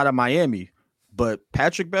down a lot of Miami, but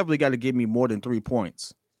Patrick Beverly got to give me more than 3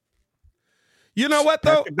 points. You know what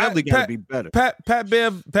though? Patrick Beverly got to be better. Pat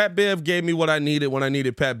Bev gave me what I needed when I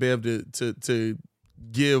needed Pat Bev to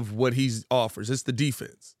give what he offers. It's the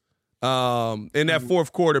defense. In that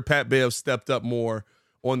fourth quarter, Pat Bev stepped up more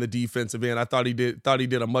on the defensive end. I thought he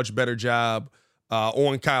did a much better job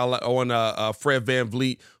on Fred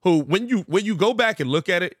VanVleet, who when you go back and look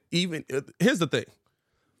at it, here's the thing.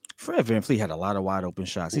 Fred VanVleet had a lot of wide open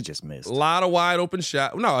shots. He just missed. A lot of wide open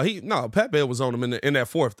shots. No, Pat Bev was on him in that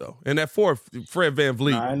fourth though. In that fourth, Fred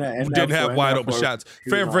VanVleet didn't have wide open shots.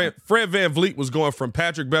 Fred VanVleet was going from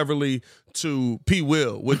Patrick Beverly to P.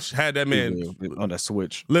 Will, which had that man on that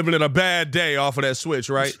switch, living in a bad day off of that switch,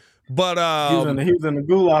 right? But he was in the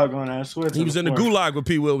gulag on that switch. He was in the gulag when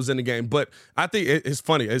P. Will was in the game. But I think it's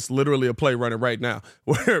funny. It's literally a play running right now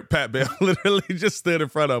where Pat Bev literally just stood in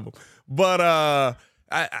front of him. But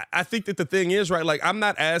I think that the thing is, right, like I'm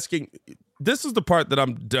not asking – this is the part that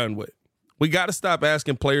I'm done with. We got to stop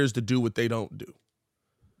asking players to do what they don't do.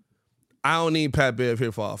 I don't need Pat Bev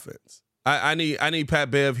here for offense. I need Pat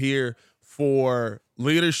Bev here for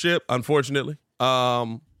leadership, unfortunately,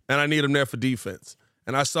 and I need him there for defense.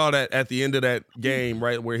 And I saw that at the end of that game,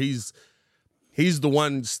 right, where he's the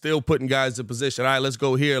one still putting guys in position. All right, let's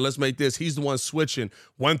go here. Let's make this. He's the one switching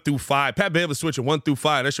 1 through 5. Pat Bev is switching 1 through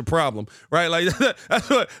 5. That's your problem, right? Like that's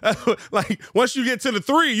what like once you get to the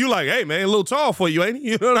 3, you like, hey man, a little tall for you, ain't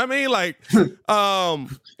he? You know what I mean? Like,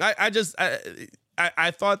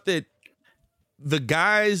 I thought that the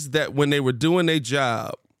guys that when they were doing their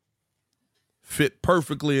job fit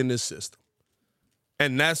perfectly in this system,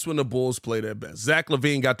 and that's when the Bulls play their best. Zach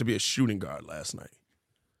LaVine got to be a shooting guard last night.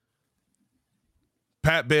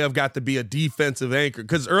 Pat Bev got to be a defensive anchor.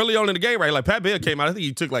 Because early on in the game, right, like Pat Bev came out, I think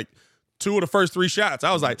he took like 2 of the first 3 shots.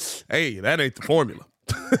 I was like, hey, that ain't the formula.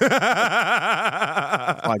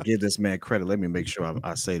 I give this man credit. Let me make sure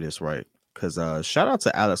I say this right. Because shout out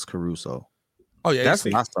to Alex Caruso. Oh, yeah. That's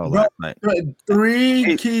what I saw last night.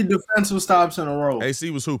 3 key defensive stops in a row. AC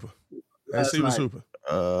was hooping. AC was hooping.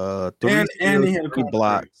 3 steals, 3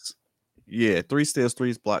 blocks. Yeah, 3 steals,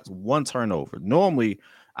 3 blocks, 1 turnover. Normally,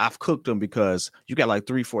 I've cooked them because you got like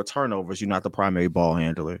 3-4 turnovers. You're not the primary ball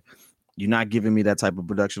handler. You're not giving me that type of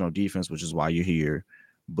production on defense, which is why you're here.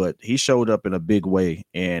 But he showed up in a big way,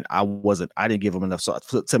 and I didn't give him enough. So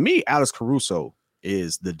to me, Alex Caruso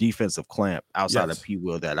is the defensive clamp outside of P.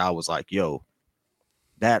 Will that I was like, yo,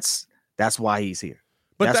 that's why he's here.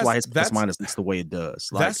 But that's why his plus minus looks the way it does.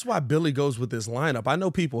 Like, that's why Billy goes with this lineup. I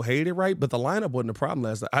know people hate it, right? But the lineup wasn't a problem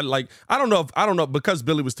last night. I don't know because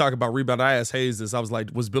Billy was talking about rebound. I asked Hayes this. I was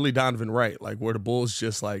like, was Billy Donovan right? Like, were the Bulls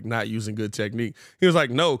just like not using good technique? He was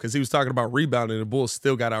like, no, because he was talking about rebounding. And the Bulls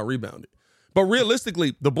still got out rebounded. But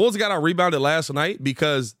realistically, the Bulls got out rebounded last night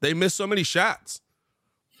because they missed so many shots.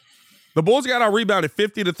 The Bulls got out rebounded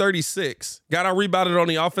 50-36. Got out rebounded on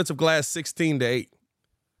the offensive glass 16-8.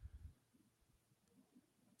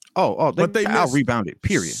 But they out rebounded,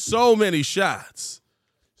 period. So many shots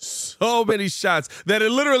that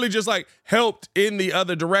it literally just like helped in the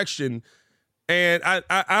other direction. And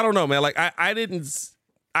I don't know, man. Like I didn't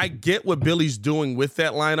I get what Billy's doing with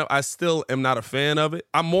that lineup. I still am not a fan of it.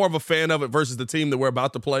 I'm more of a fan of it versus the team that we're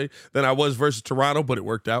about to play than I was versus Toronto, but it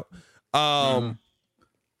worked out. I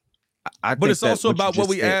But think it's also about what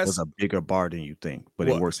we asked. was a bigger bar than you think, but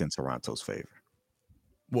What? it works in Toronto's favor.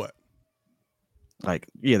 What? Like,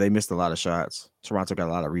 yeah, they missed a lot of shots. Toronto got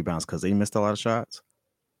a lot of rebounds because they missed a lot of shots.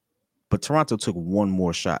 But Toronto took one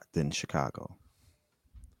more shot than Chicago.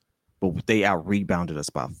 But they out-rebounded us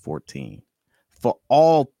by 14. For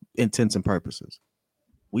all intents and purposes,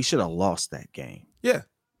 we should have lost that game. Yeah.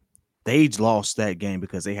 They lost that game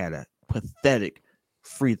because they had a pathetic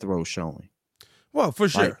free throw showing. Well, for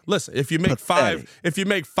sure. Like, Listen, if you make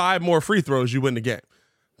pathetic. five more free throws, you win the game.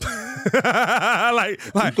 like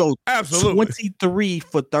You go absolutely 23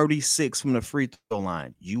 for 36 from the free throw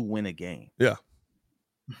line. You win a game. Yeah.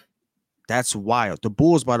 That's wild. The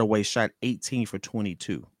Bulls, by the way, shot 18 for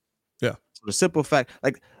 22. Yeah. So the simple fact,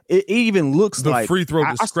 like, it even looks the like free throw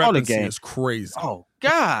I saw the discrepancy game. is crazy. Oh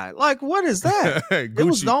God! Like, what is that? Gucci, It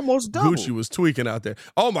was almost double. Gucci was tweaking out there.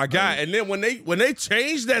 Oh my God! And then when they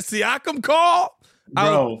changed that Siakam call,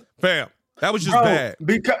 Bro, fam, that was just bad.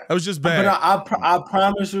 Because That was just bad. But I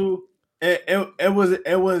promise you,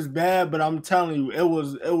 it was bad. But I'm telling you, it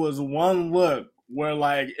was one look where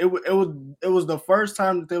like it was the first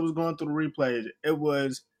time that they was going through the replays.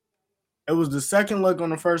 It was the second look on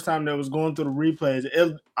the first time they was going through the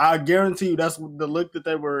replays. I guarantee you that's the look that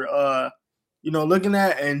they were looking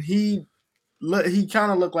at, and he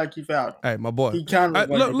kind of looked like he fouled him. Hey, my boy. He kind of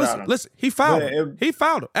listen. He fouled him. He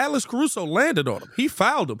fouled him. Atlas Caruso landed on him. He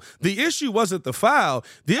fouled him. The issue wasn't the foul.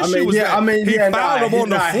 The issue was that he fouled him on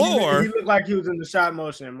the floor. He looked like he was in the shot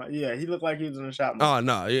motion. Yeah, he looked like he was in the shot motion. Oh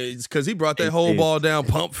no, it's because he brought that whole ball down,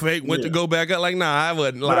 pump fake, went to go back up. Like, nah, I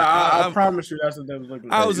wasn't. But Like, I promise you, that's what they was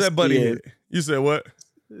looking. I was at. that buddy. Yeah. You said what?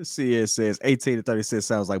 See, it says 18 to 36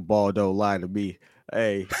 sounds like ball don't lie to me.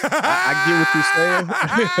 Hey, I get what you're saying.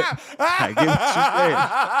 I get what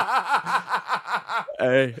you're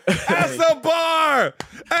saying. Hey, That's a bar.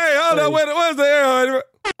 Hey, hold on. Where's the air?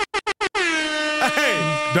 Hey,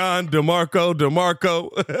 Don DeMarco.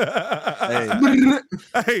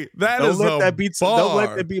 Hey, that is don't a let that beat. bar. Don't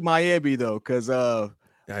let that beat Miami though, because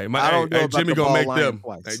Hey, I don't know about Jimmy the gonna ball make line them.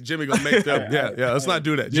 twice. Hey, Jimmy gonna make them. Yeah. Let's not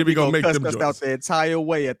do that. Jimmy gonna make them cuss joints. out the entire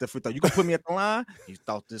way at the free throw. You gonna put me at the line? You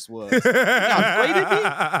thought this was? Y'all graded me?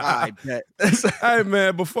 I bet. Hey,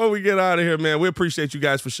 man, before we get out of here, man, we appreciate you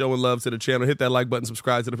guys for showing love to the channel. Hit that like button,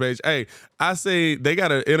 subscribe to the page. Hey, I say they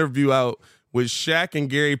got an interview out with Shaq and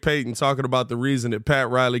Gary Payton talking about the reason that Pat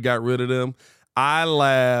Riley got rid of them. I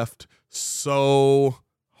laughed so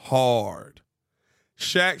hard.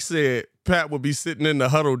 Shaq said Pat would be sitting in the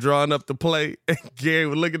huddle drawing up the play, and Gary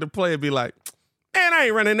would look at the play and be like, man, I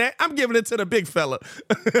ain't running that. I'm giving it to the big fella.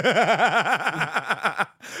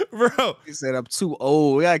 Bro. He said, I'm too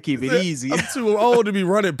old. We gotta keep it easy. I'm too old to be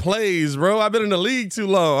running plays, bro. I've been in the league too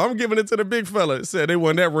long. I'm giving it to the big fella. It said they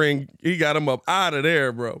won that ring. He got him up out of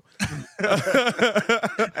there, bro. Let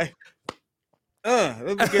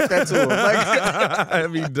me get that to him.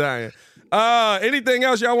 I'd be dying. Anything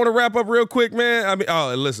else y'all want to wrap up real quick, man? I mean,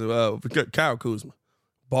 listen, Kyle Kuzma.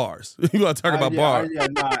 Bars. You want to talk about bars?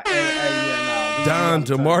 Don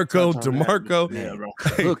DeMarco. Yeah, bro.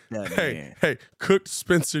 Look that man. Hey, cooked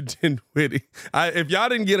Spencer Dinwiddie. If y'all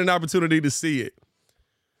didn't get an opportunity to see it,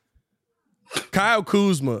 Kyle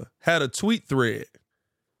Kuzma had a tweet thread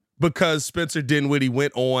because Spencer Dinwiddie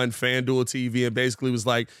went on FanDuel TV and basically was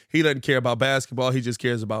like, he doesn't care about basketball. He just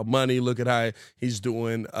cares about money. Look at how he's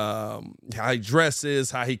doing, how he dresses,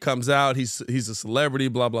 how he comes out. He's a celebrity,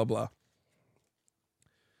 blah, blah, blah.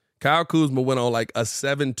 Kyle Kuzma went on like a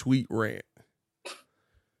 7-tweet rant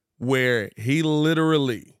where he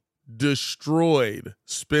literally destroyed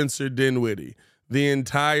Spencer Dinwiddie the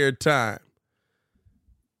entire time.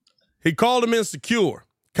 He called him insecure.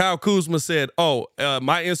 Kyle Kuzma said,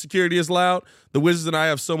 my insecurity is loud. The Wizards and I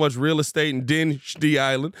have so much real estate in Dinwiddie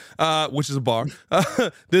Island, which is a bar.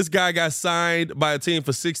 This guy got signed by a team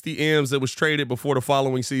for 60 M's that was traded before the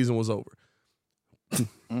following season was over.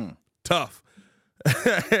 Tough.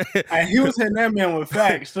 And he was hitting that man with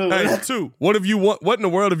facts, too. Hey, 2, what have you won? What in the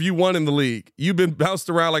world have you won in the league? You've been bounced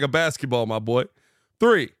around like a basketball, my boy.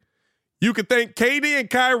 3, you could thank KD and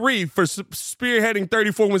Kyrie for spearheading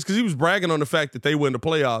 34 wins because he was bragging on the fact that they win the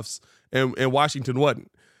playoffs and Washington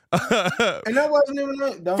wasn't. And that wasn't even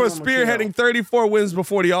for spearheading 34 wins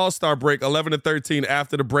before the All-Star break, 11-13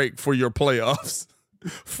 after the break for your playoffs.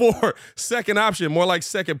 4, second option, more like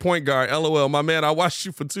second point guard. LOL, my man, I watched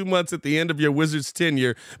you for 2 months at the end of your Wizards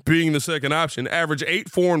tenure being the second option. Average 8,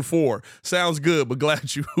 4, and 4. Sounds good, but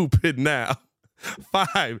glad you hoop it now.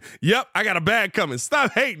 5. Yep, I got a bag coming.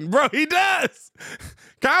 Stop hating, bro. He does.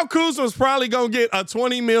 Kyle Kuzma's probably going to get a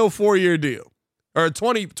 $20 million 4-year deal. Or a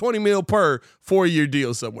 $20 million per 4-year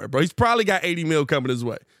deal somewhere, bro. He's probably got $80 million coming his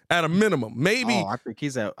way at a minimum. Maybe. I think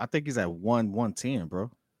he's at 110,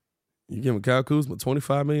 bro. You giving Kyle Kuzma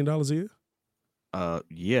 $25 million a year?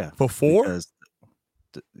 Yeah. For 4? Because,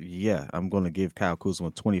 yeah, I'm going to give Kyle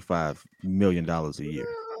Kuzma $25 million a year.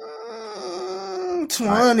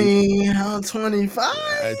 20, 25.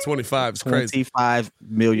 25 is crazy. $25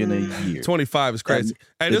 million a year. 25 is crazy.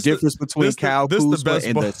 And the difference between Kyle Kuzma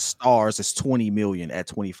and the stars is $20 million at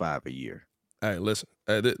 25 a year. Hey, listen.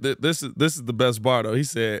 This is the best bar though. He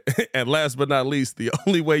said, and last but not least, the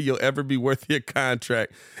only way you'll ever be worth your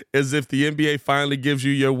contract is if the NBA finally gives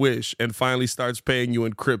you your wish and finally starts paying you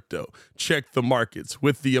in crypto. Check the markets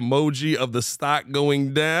with the emoji of the stock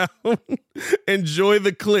going down. Enjoy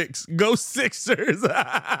the clicks. Go Sixers.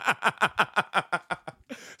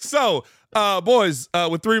 So, boys,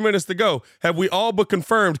 with 3 minutes to go, have we all but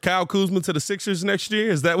confirmed Kyle Kuzma to the Sixers next year?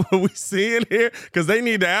 Is that what we're seeing here? Because they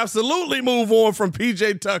need to absolutely move on from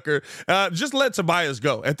PJ Tucker. Just let Tobias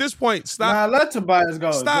go. At this point, stop. Let Tobias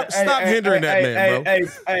go. Stop hindering that man, bro.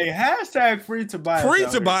 Hey, hashtag free Tobias. Free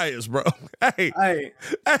Tobias, bro. Hey,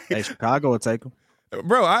 Chicago would take him.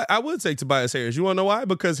 Bro, I would take Tobias Harris. You want to know why?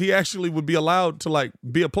 Because he actually would be allowed to,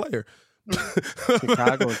 be a player.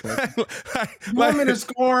 Chicago. You want me to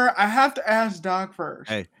score? I have to ask Doc first.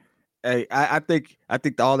 Hey, I think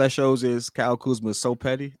all that shows is Kyle Kuzma is so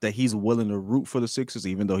petty that he's willing to root for the Sixers,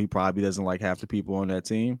 even though he probably doesn't like half the people on that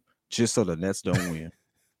team, just so the Nets don't win.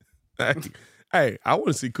 Hey, I want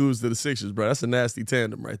to see Kuz to the Sixers, bro. That's a nasty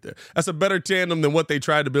tandem right there. That's a better tandem than what they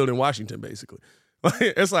tried to build in Washington, basically.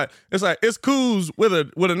 It's Kuz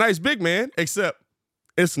with a nice big man, except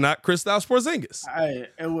it's not Kristaps Porzingis.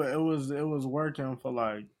 It was working for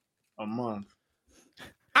like a month.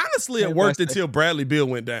 Honestly, it worked until Bradley Beal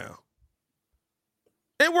went down.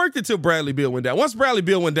 It worked until Bradley Beal went down. Once Bradley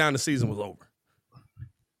Beal went down, the season was over.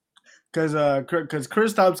 Because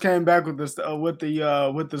Kristaps came back with the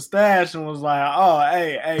stash and was like, "Oh,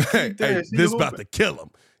 hey, keep this. This about to kill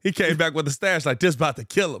him." He came back with the stash like this about to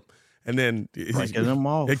kill him, and then breaking him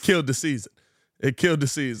off. It killed the season.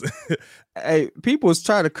 Hey, people was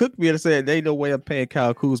trying to cook me and said they no way I'm paying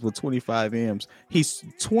Kyle Kuzma 25 M's. He's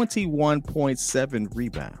 21.7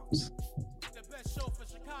 rebounds.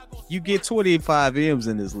 You get 25 M's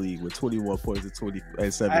in this league with 21 points and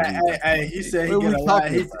 27 rebounds. Hey, he said he get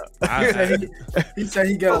allowed. He said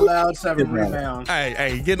he get allowed 7 rebounds.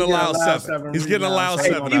 Hey, he getting allowed 7. He's getting allowed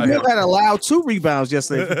 7. He got allowed 2 rebounds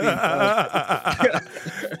yesterday.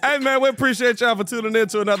 Hey, man, we appreciate y'all for tuning in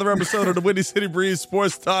to another episode of the Windy City Breeze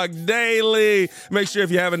Sports Talk Daily. Make sure if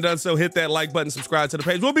you haven't done so, hit that like button, subscribe to the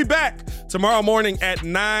page. We'll be back tomorrow morning at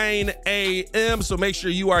 9 a.m., so make sure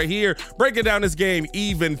you are here breaking down this game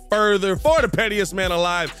even further. For the pettiest man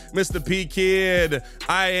alive, Mr. P Kid,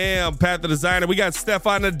 I am Pat the Designer. We got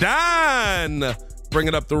Stefan the Don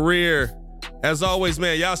bringing up the rear. As always,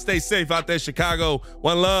 man, y'all stay safe out there, Chicago.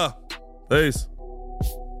 One love. Peace.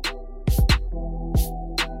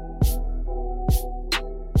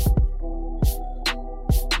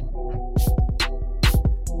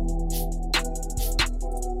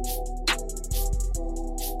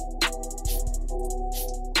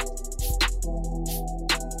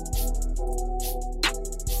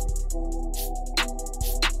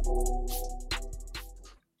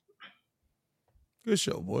 Good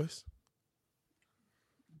show, boys.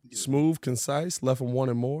 Smooth, concise, left them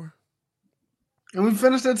wanting more. And we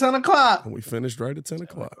finished at 10 o'clock. And we finished right at 10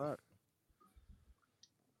 o'clock.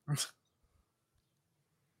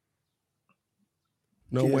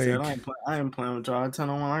 No Kid way. Said, I ain't playing with y'all at 10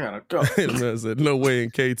 on 1. I gotta go. Man said, no way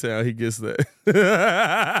in K-Town he gets that.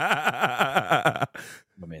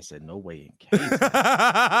 My man said, no way in K-Town.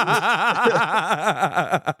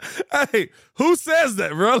 Hey, who says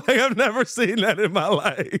that, bro? Like, I've never seen that in my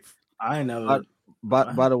life. I ain't never.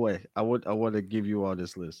 By the way, I want to give you all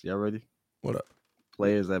this list. Y'all ready? What up?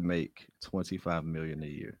 Players that make $25 million a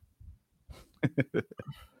year.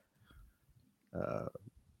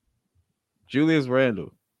 Julius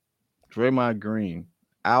Randle, Draymond Green,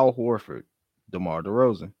 Al Horford, DeMar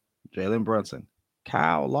DeRozan, Jalen Brunson,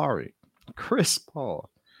 Kyle Lowry, Chris Paul,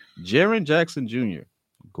 Jaren Jackson Jr.,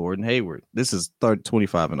 Gordon Hayward. This is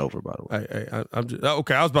 25 and over, by the way. I'm just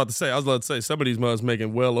okay. I was about to say some of these mugs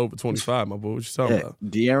making well over 25. My boy, what you talking about?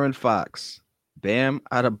 De'Aaron Fox, Bam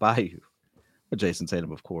Adebayo, Jason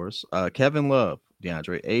Tatum, of course, Kevin Love,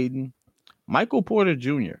 DeAndre Ayton, Michael Porter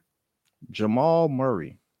Jr., Jamal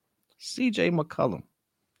Murray, CJ McCollum,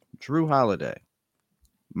 Drew Holiday,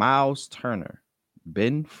 Miles Turner,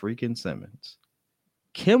 Ben freaking Simmons,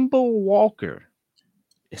 Kimball Walker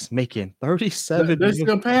is making $37 They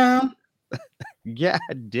still pay him? God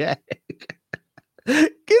dang.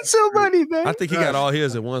 Get some money, man. I think he got all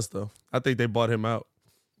his at once, though. I think they bought him out.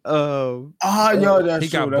 Yo, that's he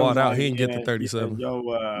got true. bought out. He didn't get the 37. Yo,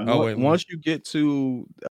 wait, once you get to